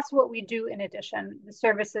 So that's what we do in addition, the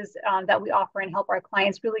services that we offer and help our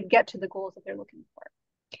clients really get to the goals that they're looking for.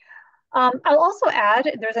 I'll also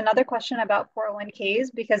add, there's another question about 401ks,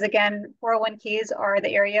 because again, 401ks are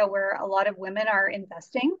the area where a lot of women are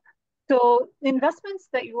investing. So the investments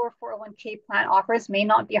that your 401k plan offers may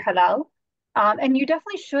not be halal. And you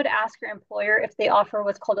definitely should ask your employer if they offer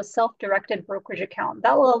what's called a self-directed brokerage account.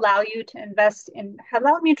 That will allow you to invest in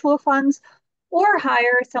halal mutual funds or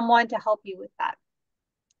hire someone to help you with that.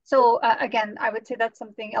 So again, I would say that's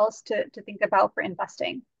something else to think about for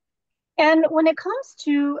investing. And when it comes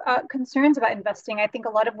to concerns about investing, I think a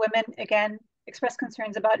lot of women, again, express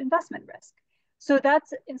concerns about investment risk. So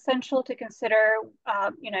that's essential to consider,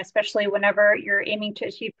 especially whenever you're aiming to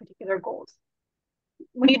achieve particular goals.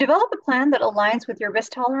 When you develop a plan that aligns with your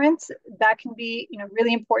risk tolerance, that can be,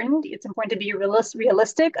 really important. It's important to be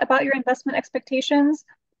realistic about your investment expectations.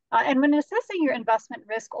 And when assessing your investment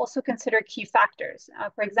risk, also consider key factors.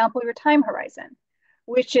 For example, your time horizon,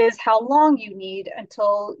 which is how long you need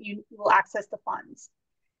until you will access the funds.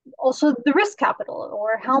 Also, the risk capital,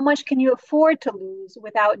 or how much can you afford to lose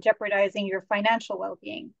without jeopardizing your financial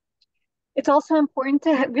well-being. It's also important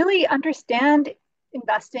to really understand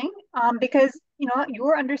investing because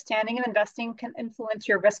your understanding of investing can influence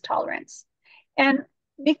your risk tolerance, and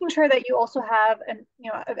making sure that you also have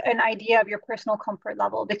an idea of your personal comfort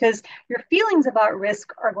level, because your feelings about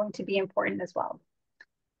risk are going to be important as well.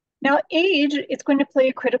 Now, age is going to play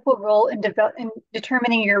a critical role in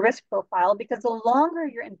determining your risk profile, because the longer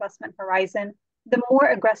your investment horizon, the more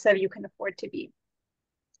aggressive you can afford to be.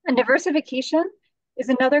 And diversification is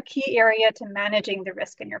another key area to managing the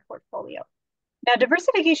risk in your portfolio. Now,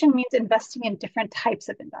 diversification means investing in different types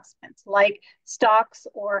of investments, like stocks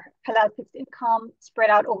or halal fixed income,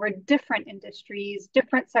 spread out over different industries,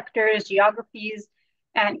 different sectors, geographies,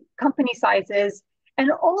 and company sizes. And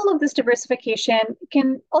all of this diversification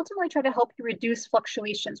can ultimately try to help you reduce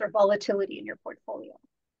fluctuations or volatility in your portfolio.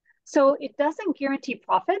 So it doesn't guarantee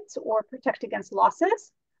profits or protect against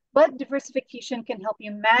losses, but diversification can help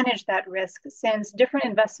you manage that risk, since different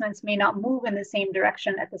investments may not move in the same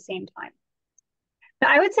direction at the same time. Now,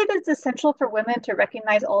 I would say that it's essential for women to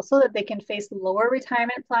recognize also that they can face lower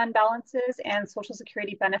retirement plan balances and Social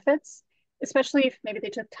Security benefits, especially if maybe they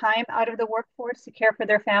took time out of the workforce to care for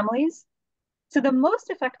their families. So the most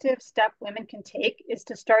effective step women can take is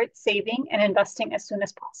to start saving and investing as soon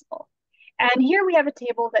as possible. And here we have a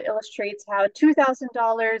table that illustrates how $2,000,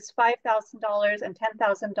 $5,000, and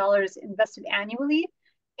 $10,000 invested annually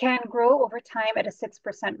can grow over time at a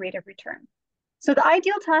 6% rate of return. So the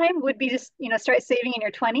ideal time would be to start saving in your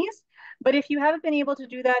 20s. But if you haven't been able to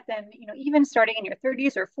do that, then even starting in your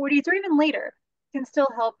 30s or 40s or even later can still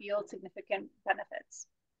help yield significant benefits.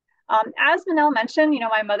 As Manel mentioned,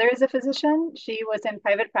 my mother is a physician. She was in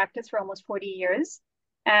private practice for almost 40 years.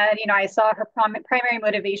 And, I saw her primary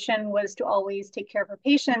motivation was to always take care of her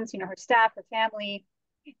patients, her staff, her family.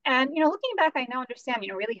 And, looking back, I now understand,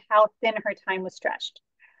 really how thin her time was stretched.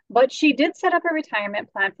 But she did set up a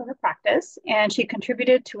retirement plan for her practice, and she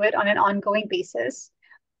contributed to it on an ongoing basis.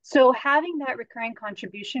 So having that recurring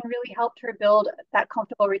contribution really helped her build that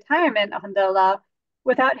comfortable retirement, alhamdulillah,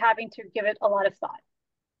 without having to give it a lot of thought.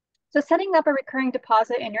 So setting up a recurring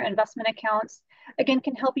deposit in your investment accounts, again,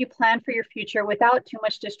 can help you plan for your future without too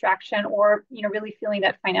much distraction or, really feeling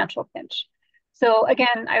that financial pinch. So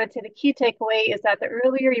again, I would say the key takeaway is that the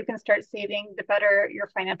earlier you can start saving, the better your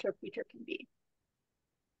financial future can be.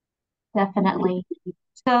 Definitely.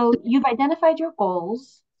 So you've identified your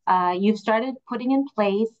goals. You've started putting in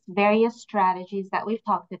place various strategies that we've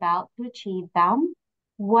talked about to achieve them.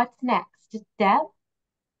 What's next, Deb?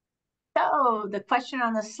 So the question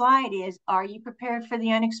on the slide is, are you prepared for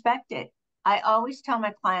the unexpected? I always tell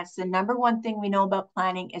my clients the number one thing we know about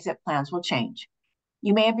planning is that plans will change.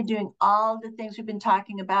 You may have been doing all the things we've been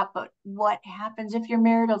talking about, but what happens if your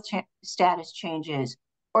marital status changes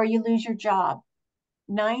or you lose your job?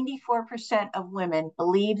 94% of women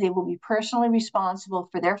believe they will be personally responsible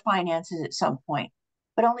for their finances at some point,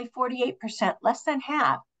 but only 48%, less than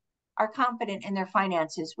half, are confident in their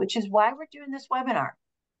finances, which is why we're doing this webinar.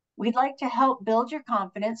 We'd like to help build your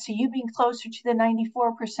confidence so you being closer to the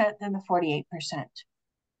 94% than the 48%.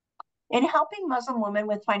 In helping Muslim women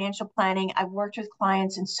with financial planning, I've worked with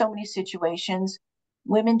clients in so many situations: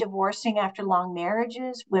 women divorcing after long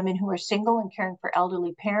marriages, women who are single and caring for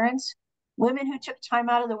elderly parents, women who took time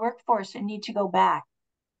out of the workforce and need to go back,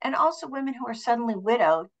 and also women who are suddenly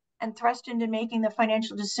widowed and thrust into making the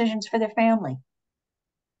financial decisions for their family.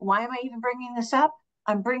 Why am I even bringing this up?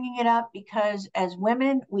 I'm bringing it up because as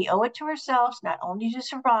women, we owe it to ourselves not only to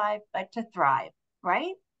survive, but to thrive,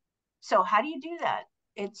 right? So how do you do that?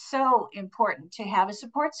 It's so important to have a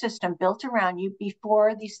support system built around you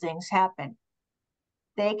before these things happen.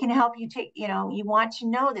 They can help you you want to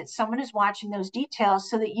know that someone is watching those details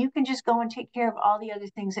so that you can just go and take care of all the other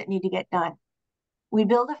things that need to get done. We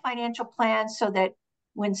build a financial plan so that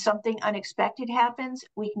when something unexpected happens,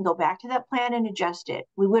 we can go back to that plan and adjust it.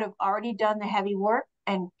 We would have already done the heavy work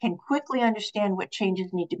and can quickly understand what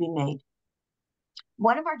changes need to be made.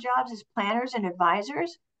 One of our jobs as planners and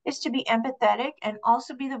advisors is to be empathetic and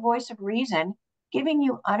also be the voice of reason, giving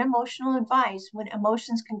you unemotional advice when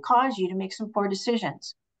emotions can cause you to make some poor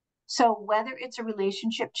decisions. So, whether it's a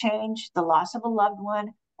relationship change, the loss of a loved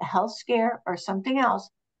one, a health scare, or something else,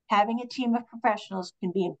 having a team of professionals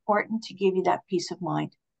can be important to give you that peace of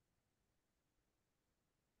mind.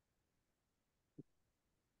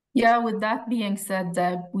 Yeah, with that being said,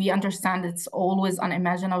 we understand it's always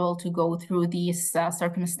unimaginable to go through these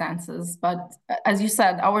circumstances. But as you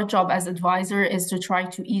said, our job as advisor is to try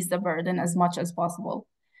to ease the burden as much as possible.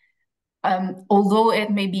 Although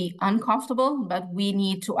it may be uncomfortable, but we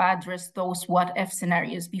need to address those what if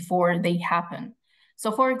scenarios before they happen.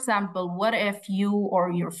 So, for example, what if you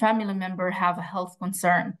or your family member have a health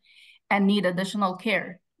concern and need additional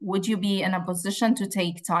care? Would you be in a position to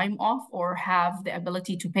take time off or have the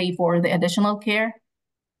ability to pay for the additional care?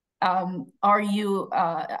 Are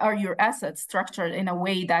your assets structured in a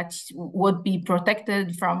way that would be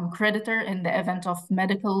protected from creditor in the event of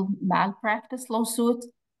medical malpractice lawsuit?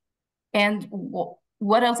 And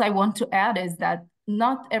what else I want to add is that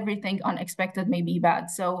not everything unexpected may be bad.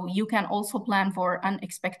 So you can also plan for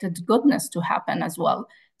unexpected goodness to happen as well.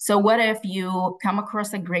 So what if you come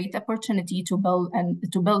across a great opportunity to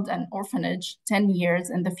build an orphanage 10 years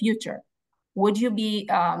in the future? Would you be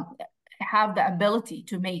have the ability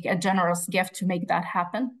to make a generous gift to make that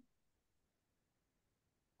happen?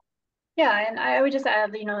 Yeah, and I would just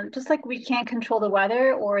add, just like we can't control the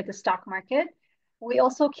weather or the stock market, we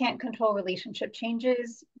also can't control relationship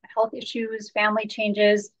changes, health issues, family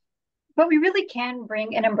changes, but we really can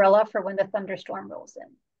bring an umbrella for when the thunderstorm rolls in.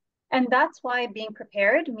 And that's why being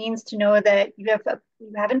prepared means to know that you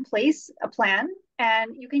have in place a plan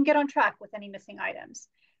and you can get on track with any missing items.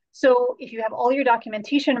 So if you have all your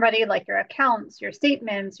documentation ready, like your accounts, your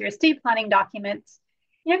statements, your estate planning documents,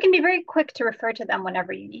 you can be very quick to refer to them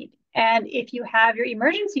whenever you need. And if you have your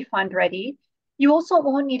emergency fund ready, you also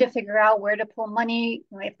won't need to figure out where to pull money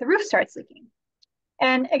if the roof starts leaking.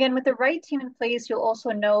 And again, with the right team in place, you'll also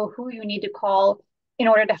know who you need to call in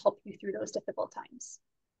order to help you through those difficult times.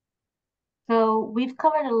 So we've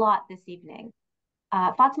covered a lot this evening.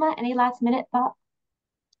 Fatima, any last minute thoughts?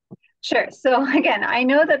 Sure. So again, I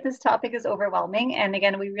know that this topic is overwhelming. And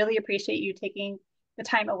again, we really appreciate you taking the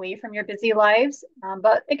time away from your busy lives.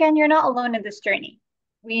 But again, you're not alone in this journey.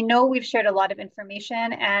 We know we've shared a lot of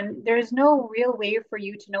information and there's no real way for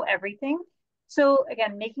you to know everything. So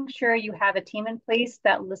again, making sure you have a team in place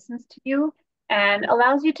that listens to you and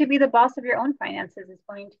allows you to be the boss of your own finances is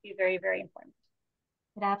going to be very, very important.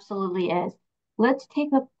 It absolutely is. Let's take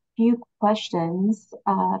a few questions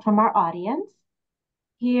from our audience.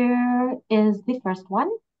 Here is the first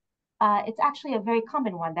one. It's actually a very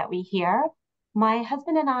common one that we hear. My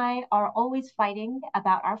husband and I are always fighting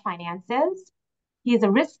about our finances. He is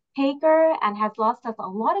a risk taker and has lost us a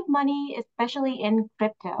lot of money, especially in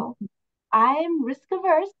crypto. I'm risk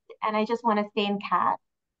averse and I just want to stay in cash.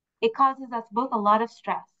 It causes us both a lot of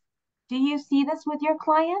stress. Do you see this with your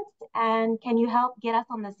clients? And can you help get us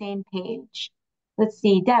on the same page? Let's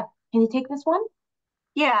see, Deb, can you take this one?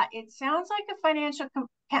 Yeah, it sounds like a financial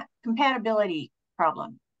compatibility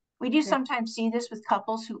problem. We do sometimes see this with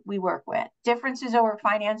couples who we work with. Differences over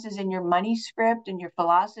finances in your money script and your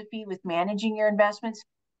philosophy with managing your investments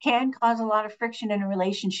can cause a lot of friction in a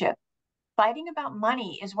relationship. Fighting about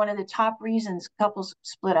money is one of the top reasons couples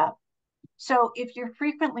split up. So if you're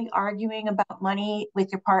frequently arguing about money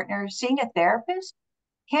with your partner, seeing a therapist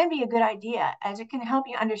can be a good idea as it can help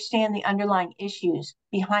you understand the underlying issues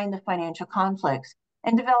behind the financial conflicts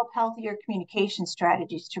and develop healthier communication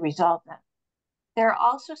strategies to resolve them. There are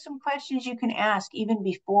also some questions you can ask even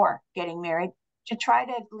before getting married to try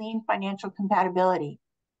to glean financial compatibility,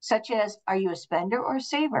 such as, are you a spender or a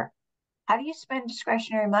saver? How do you spend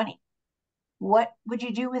discretionary money? What would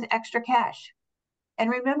you do with extra cash? And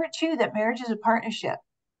remember too that marriage is a partnership.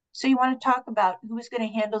 So you want to talk about who is going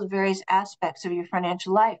to handle the various aspects of your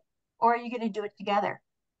financial life, or are you going to do it together?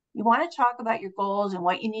 You want to talk about your goals and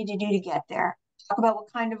what you need to do to get there. Talk about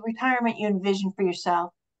what kind of retirement you envision for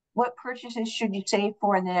yourself. What purchases should you save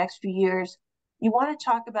for in the next few years? You want to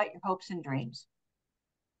talk about your hopes and dreams.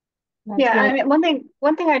 Yeah, I mean,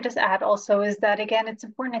 one thing I just add also is that again, it's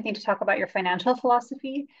important I think to talk about your financial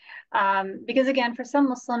philosophy, because again, for some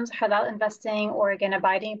Muslims, halal investing or again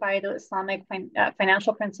abiding by the Islamic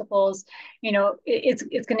financial principles,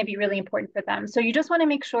 it's going to be really important for them. So you just want to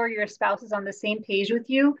make sure your spouse is on the same page with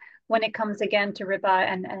you when it comes again to riba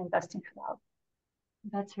and investing halal.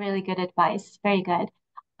 That's really good advice. Very good.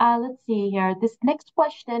 Let's see here. This next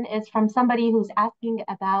question is from somebody who's asking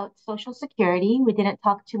about Social Security. We didn't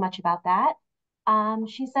talk too much about that.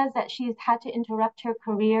 She says that she's had to interrupt her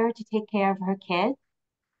career to take care of her kids.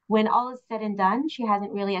 When all is said and done, she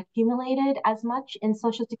hasn't really accumulated as much in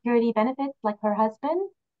Social Security benefits like her husband,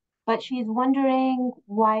 but she's wondering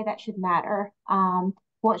why that should matter.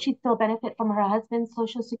 Won't she still benefit from her husband's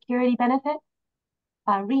Social Security benefit?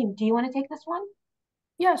 Reem, do you want to take this one?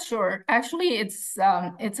 Yeah, sure. Actually, it's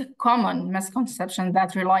a common misconception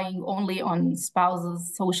that relying only on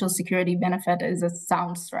spouse's social security benefit is a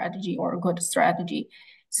sound strategy or a good strategy.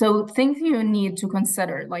 So things you need to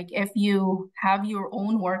consider, like if you have your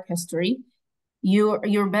own work history,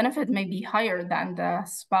 your benefit may be higher than the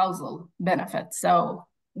spousal benefit. So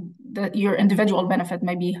your individual benefit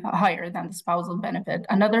may be higher than the spousal benefit.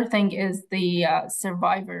 Another thing is the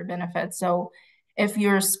survivor benefit. So if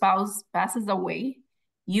your spouse passes away,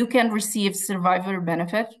 you can receive survivor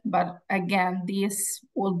benefit, but again, this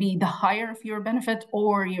will be the higher of your benefit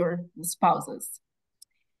or your spouse's.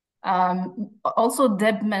 Also,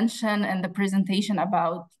 Deb mentioned in the presentation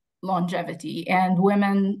about longevity, and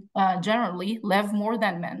women generally live more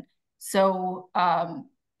than men. So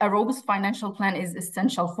a robust financial plan is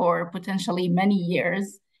essential for potentially many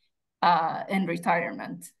years in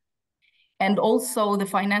retirement. And also the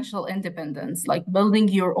financial independence, like building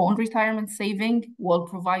your own retirement saving will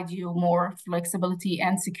provide you more flexibility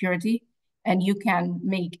and security, and you can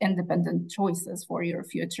make independent choices for your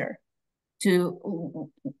future.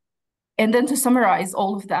 And then to summarize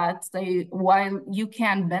all of that, while you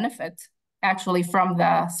can benefit actually from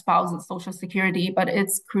the spouse's Social Security, but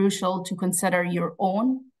it's crucial to consider your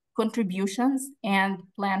own contributions and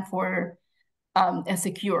plan for a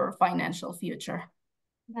secure financial future.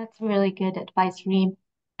 That's really good advice, Reem.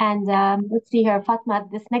 And let's see here, Fatma,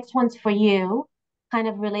 this next one's for you, kind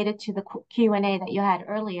of related to the Q&A that you had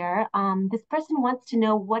earlier. This person wants to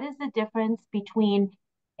know what is the difference between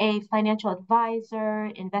a financial advisor,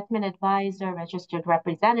 investment advisor, registered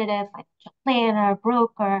representative, financial planner,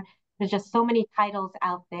 broker. There's just so many titles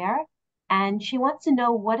out there. And she wants to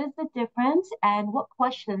know what is the difference and what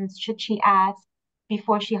questions should she ask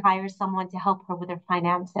before she hires someone to help her with her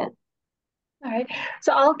finances. All right.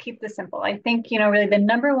 So I'll keep this simple. I think, really the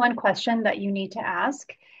number one question that you need to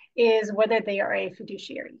ask is whether they are a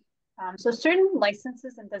fiduciary. So certain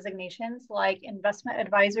licenses and designations like investment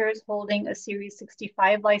advisors holding a Series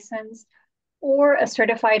 65 license or a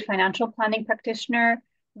certified financial planning practitioner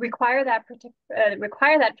require that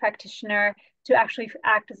practitioner to actually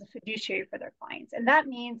act as a fiduciary for their clients. And that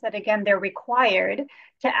means that, again, they're required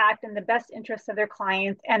to act in the best interest of their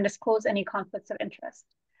clients and disclose any conflicts of interest.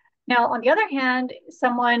 Now, on the other hand,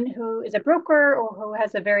 someone who is a broker or who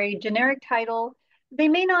has a very generic title, they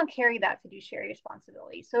may not carry that fiduciary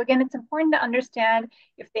responsibility. So again, it's important to understand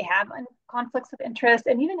if they have conflicts of interest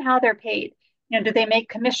and even how they're paid. Do they make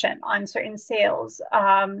commission on certain sales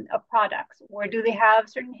of products, or do they have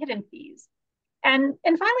certain hidden fees? And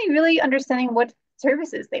finally, really understanding what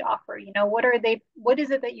services they offer. What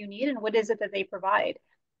is it that you need and what is it that they provide?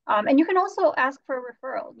 And you can also ask for a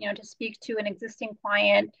referral, to speak to an existing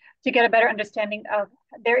client to get a better understanding of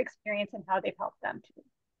their experience and how they've helped them too.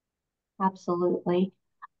 Absolutely.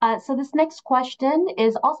 So this next question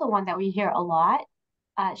is also one that we hear a lot.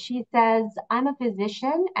 She says, I'm a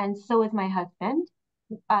physician and so is my husband.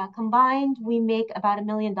 Combined, we make about $1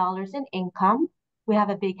 million in income. We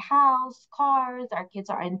have a big house, cars, our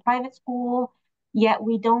kids are in private school, yet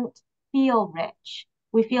we don't feel rich.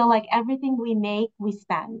 We feel like everything we make, we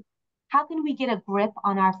spend. How can we get a grip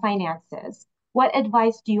on our finances? What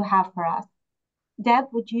advice do you have for us? Deb,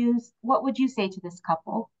 what would you say to this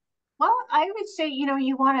couple? Well, I would say,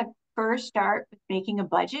 you want to first start with making a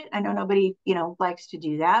budget. I know nobody, likes to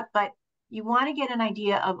do that, but you want to get an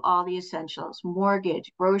idea of all the essentials: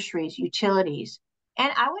 mortgage, groceries, utilities.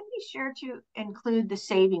 And I would be sure to include the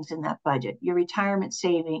savings in that budget, your retirement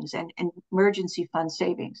savings and emergency fund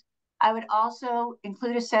savings. I would also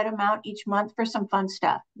include a set amount each month for some fun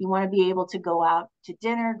stuff. You want to be able to go out to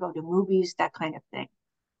dinner, go to movies, that kind of thing.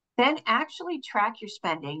 Then actually track your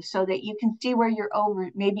spending so that you can see where you're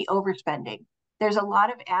maybe overspending. There's a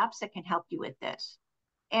lot of apps that can help you with this.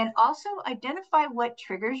 And also identify what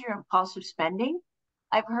triggers your impulsive spending.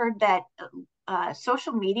 I've heard that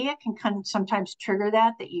social media can sometimes trigger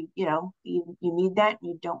that you need that and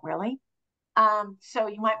you don't really. So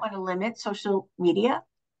you might want to limit social media.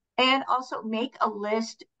 And also make a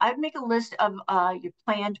list. I'd make a list of your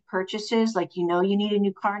planned purchases, like you need a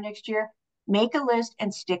new car next year. Make a list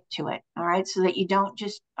and stick to it, all right? So that you don't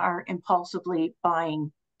just are impulsively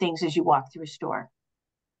buying things as you walk through a store.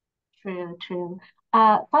 True, true.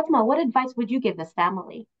 Fatima, what advice would you give this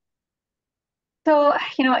family? So,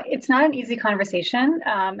 it's not an easy conversation.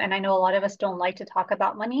 And I know a lot of us don't like to talk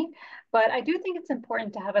about money, but I do think it's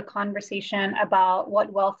important to have a conversation about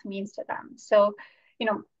what wealth means to them. So,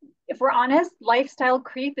 if we're honest, lifestyle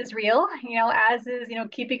creep is real, as is,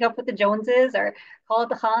 keeping up with the Joneses, or call it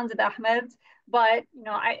the Khans, the Ahmeds. But,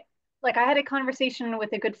 I had a conversation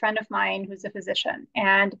with a good friend of mine who's a physician,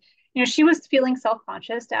 and, she was feeling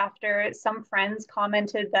self-conscious after some friends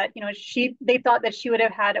commented that, they thought that she would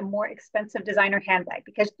have had a more expensive designer handbag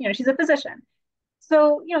because, she's a physician.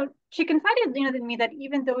 So, she confided, to me that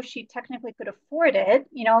even though she technically could afford it,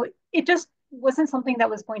 it just wasn't something that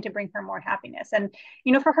was going to bring her more happiness. And,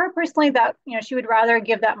 for her personally, that, she would rather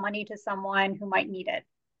give that money to someone who might need it.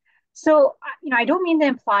 So, I don't mean to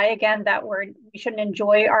imply again that we shouldn't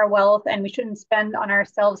enjoy our wealth and we shouldn't spend on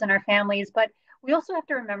ourselves and our families, but we also have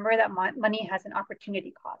to remember that money has an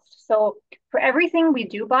opportunity cost. So, for everything we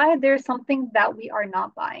do buy, there's something that we are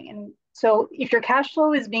not buying. And so, if your cash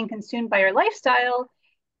flow is being consumed by your lifestyle,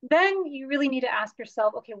 then you really need to ask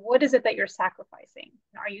yourself, okay, what is it that you're sacrificing?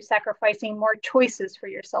 Are you sacrificing more choices for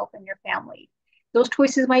yourself and your family? Those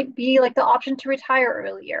choices might be like the option to retire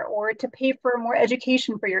earlier, or to pay for more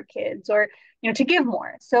education for your kids, or to give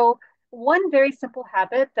more. So one very simple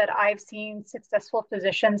habit that I've seen successful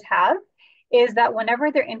physicians have is that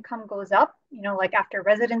whenever their income goes up, like after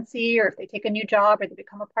residency, or if they take a new job, or they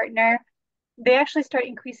become a partner, they actually start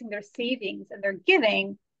increasing their savings and their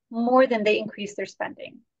giving more than they increase their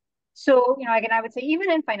spending. So, again, I would say even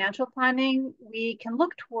in financial planning, we can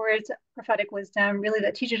look towards prophetic wisdom, really,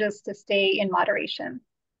 that teaches us to stay in moderation.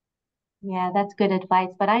 Yeah, that's good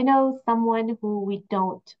advice. But I know someone who we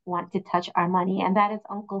don't want to touch our money, and that is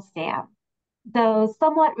Uncle Sam. So,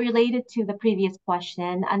 somewhat related to the previous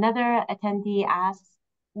question, another attendee asks,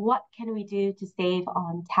 what can we do to save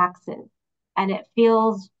on taxes? And it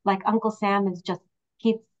feels like Uncle Sam is just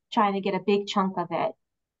keeps trying to get a big chunk of it.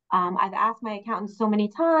 I've asked my accountant so many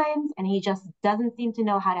times, and he just doesn't seem to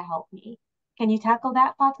know how to help me. Can you tackle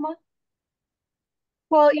that, Fatima?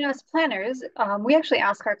 Well, as planners, we actually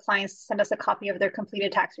ask our clients to send us a copy of their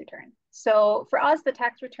completed tax return. So for us, the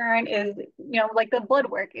tax return is, like the blood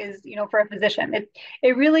work is, for a physician.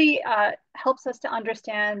 It really helps us to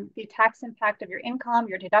understand the tax impact of your income,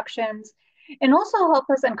 your deductions, and also help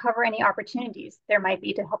us uncover any opportunities there might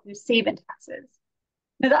be to help you save in taxes.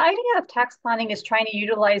 Now, the idea of tax planning is trying to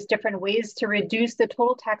utilize different ways to reduce the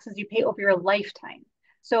total taxes you pay over your lifetime.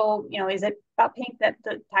 So, is it about paying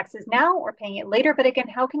the taxes now or paying it later? But again,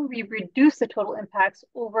 how can we reduce the total impacts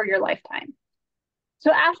over your lifetime?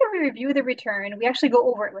 So after we review the return, we actually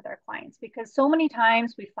go over it with our clients, because so many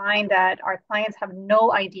times we find that our clients have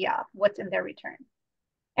no idea what's in their return.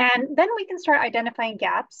 And then we can start identifying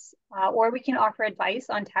gaps, or we can offer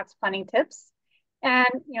advice on tax planning tips. And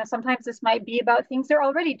sometimes this might be about things they're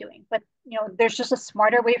already doing, but there's just a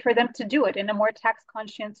smarter way for them to do it in a more tax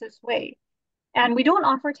conscientious way. And we don't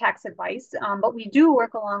offer tax advice, but we do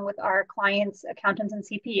work along with our clients, accountants, and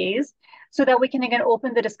CPAs, so that we can again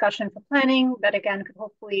open the discussion for planning that again could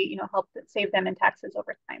hopefully help save them in taxes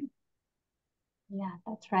over time. Yeah,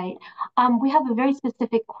 that's right. We have a very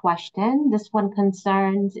specific question. This one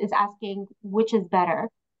concerns is asking which is better,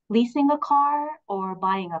 leasing a car or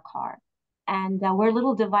buying a car? And we're a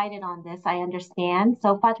little divided on this, I understand.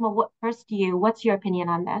 So Fatima, what's your opinion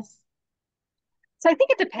on this? So I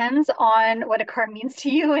think it depends on what a car means to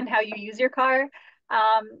you and how you use your car.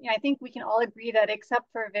 I think we can all agree that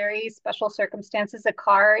except for very special circumstances, a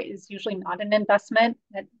car is usually not an investment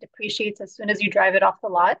that depreciates as soon as you drive it off the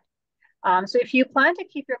lot. So if you plan to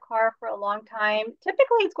keep your car for a long time,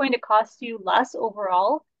 typically it's going to cost you less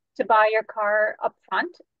overall to buy your car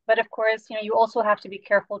upfront. But of course, you also have to be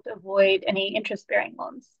careful to avoid any interest-bearing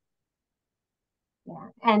loans. Yeah.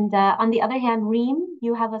 And on the other hand, Reem,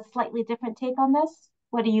 you have a slightly different take on this.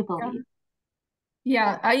 What do you believe?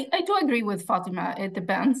 Yeah, I do agree with Fatima. It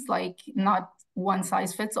depends, like not one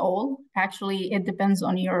size fits all. Actually, it depends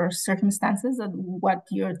on your circumstances and what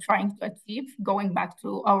you're trying to achieve, going back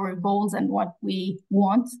to our goals and what we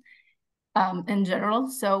want in general.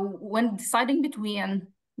 So when deciding between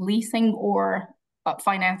leasing or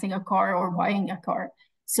financing a car or buying a car,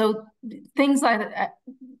 so things like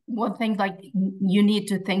one thing like you need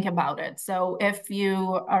to think about it. So if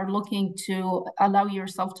you are looking to allow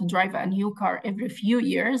yourself to drive a new car every few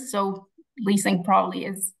years, so leasing probably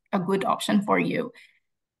is a good option for you.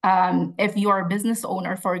 If you are a business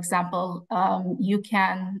owner, for example, you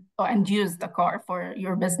can and use the car for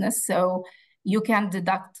your business, so you can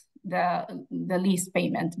deduct the lease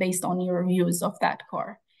payment based on your use of that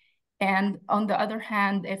car. And on the other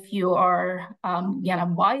hand, if you are gonna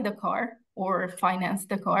buy the car or finance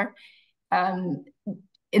the car,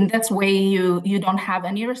 in that way you don't have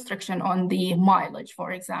any restriction on the mileage,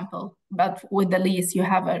 for example. But with the lease, you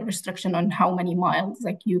have a restriction on how many miles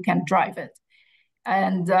like you can drive it.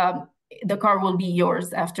 And the car will be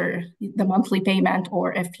yours after the monthly payment,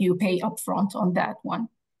 or if you pay upfront on that one.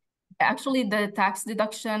 Actually, the tax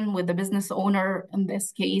deduction with the business owner, in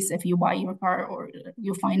this case, if you buy your car or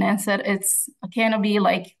you finance it, it's can be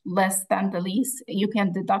like less than the lease. You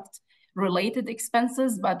can deduct related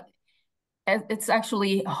expenses, but it's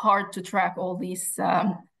actually hard to track all these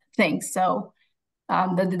things. So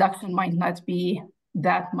the deduction might not be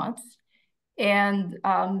that much. And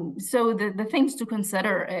so the things to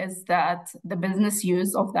consider is that the business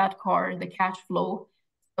use of that car, the cash flow.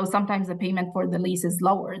 So sometimes the payment for the lease is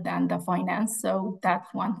lower than the finance. So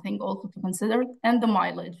that's one thing also to consider. And the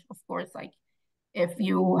mileage, of course, like if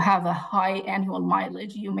you have a high annual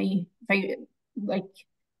mileage, you may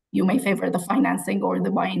favor the financing or the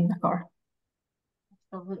buying the car.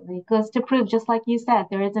 Absolutely. Goes to prove, just like you said,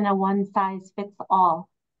 there isn't a one size fits all.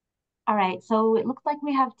 All right, so it looks like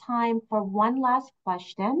we have time for one last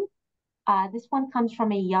question. This one comes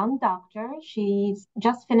from a young doctor. She's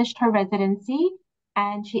just finished her residency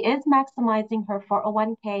and she is maximizing her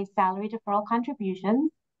 401k salary deferral contributions.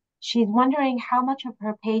 She's wondering how much of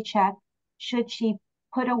her paycheck should she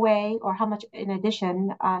put away, or how much in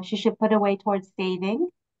addition she should put away towards saving.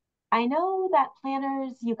 I know that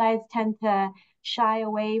planners, you guys tend to shy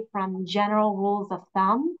away from general rules of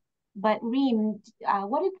thumb, but Reem,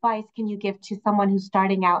 what advice can you give to someone who's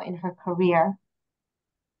starting out in her career?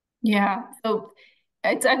 Yeah, so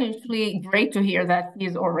it's actually great to hear that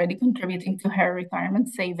he's already contributing to her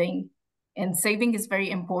retirement saving. And saving is very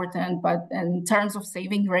important, but in terms of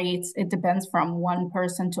saving rates, it depends from one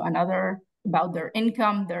person to another about their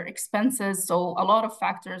income, their expenses. So a lot of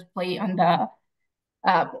factors play on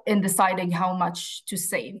in deciding how much to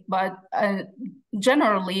save. But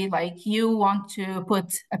generally, like you want to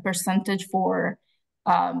put a percentage for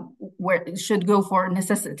where it should go for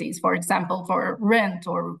necessities, for example, for rent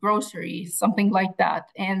or groceries, something like that.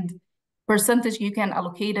 And percentage you can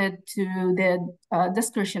allocate it to the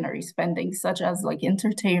discretionary spending, such as like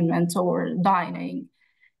entertainment or dining.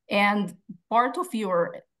 And part of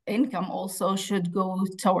your income also should go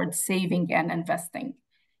towards saving and investing.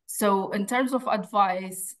 So in terms of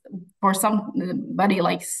advice for somebody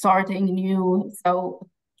like starting new, so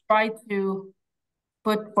try to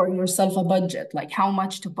put for yourself a budget, like how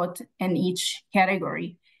much to put in each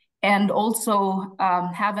category. And also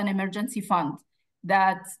have an emergency fund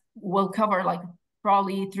that will cover like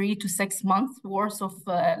probably 3 to 6 months worth of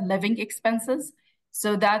living expenses.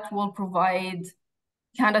 So that will provide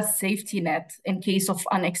kind of safety net in case of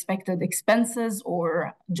unexpected expenses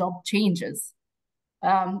or job changes.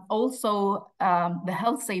 The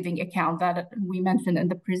health saving account that we mentioned in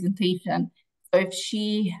the presentation. So if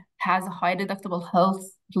she has a high deductible health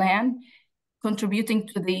plan, contributing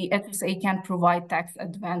to the HSA can provide tax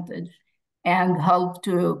advantage and help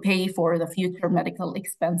to pay for the future medical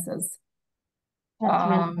expenses.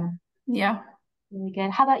 That's yeah. Really good.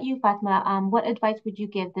 How about you, Fatma? What advice would you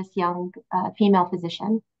give this young female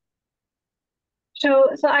physician?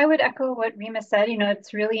 So I would echo what Rima said.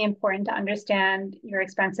 It's really important to understand your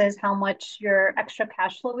expenses, how much your extra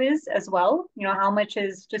cash flow is as well. How much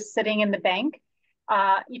is just sitting in the bank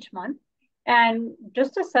each month. And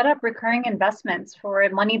just to set up recurring investments for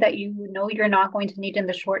money that you know you're not going to need in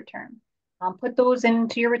the short term. Put those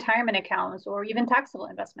into your retirement accounts or even taxable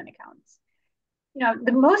investment accounts.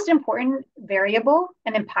 The most important variable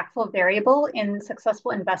and impactful variable in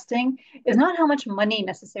successful investing is not how much money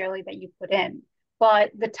necessarily that you put in,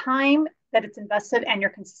 but the time that it's invested and your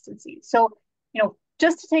consistency. So,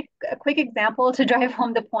 just to take a quick example to drive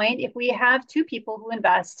home the point, if we have two people who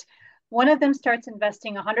invest, one of them starts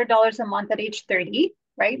investing $100 a month at age 30,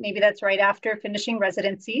 right? Maybe that's right after finishing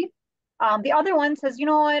residency. The other one says, you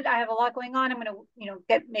know what, I have a lot going on. I'm going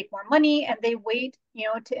to, make more money. And they wait,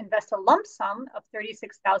 to invest a lump sum of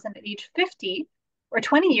 36,000 at age 50 or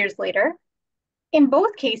 20 years later. In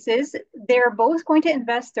both cases, they're both going to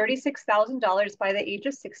invest $36,000 by the age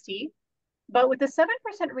of 60. But with a 7%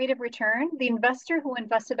 rate of return, the investor who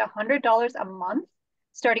invested $100 a month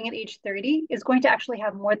starting at age 30 is going to actually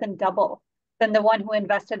have more than double than the one who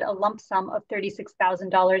invested a lump sum of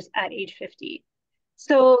 $36,000 at age 50.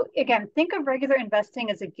 So again, think of regular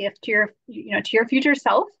investing as a gift to your future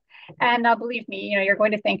self. And believe me, you're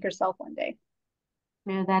going to thank yourself one day.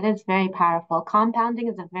 Yeah, that is very powerful. Compounding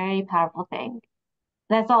is a very powerful thing.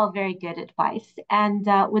 That's all very good advice. And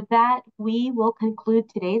with that, we will conclude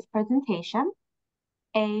today's presentation.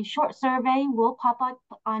 A short survey will pop up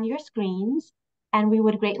on your screens, and we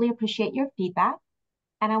would greatly appreciate your feedback.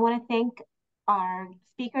 And I want to thank our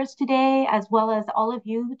speakers today, as well as all of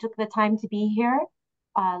you who took the time to be here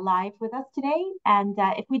live with us today. And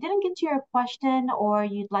if we didn't get to your question or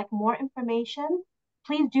you'd like more information,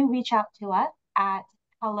 please do reach out to us at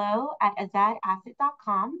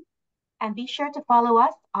hello@azadasset.com, and be sure to follow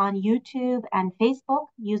us on YouTube and Facebook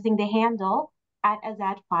using the handle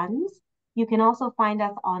 @Azad Funds. You can also find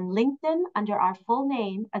us on LinkedIn under our full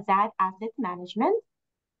name, Azad Asset Management.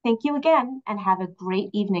 Thank you again, and have a great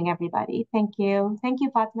evening, everybody. Thank you. Thank you,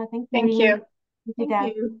 Fatma. Thank you, Thank Reem. you. Thank you, Thank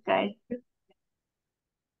Deb. you, guys.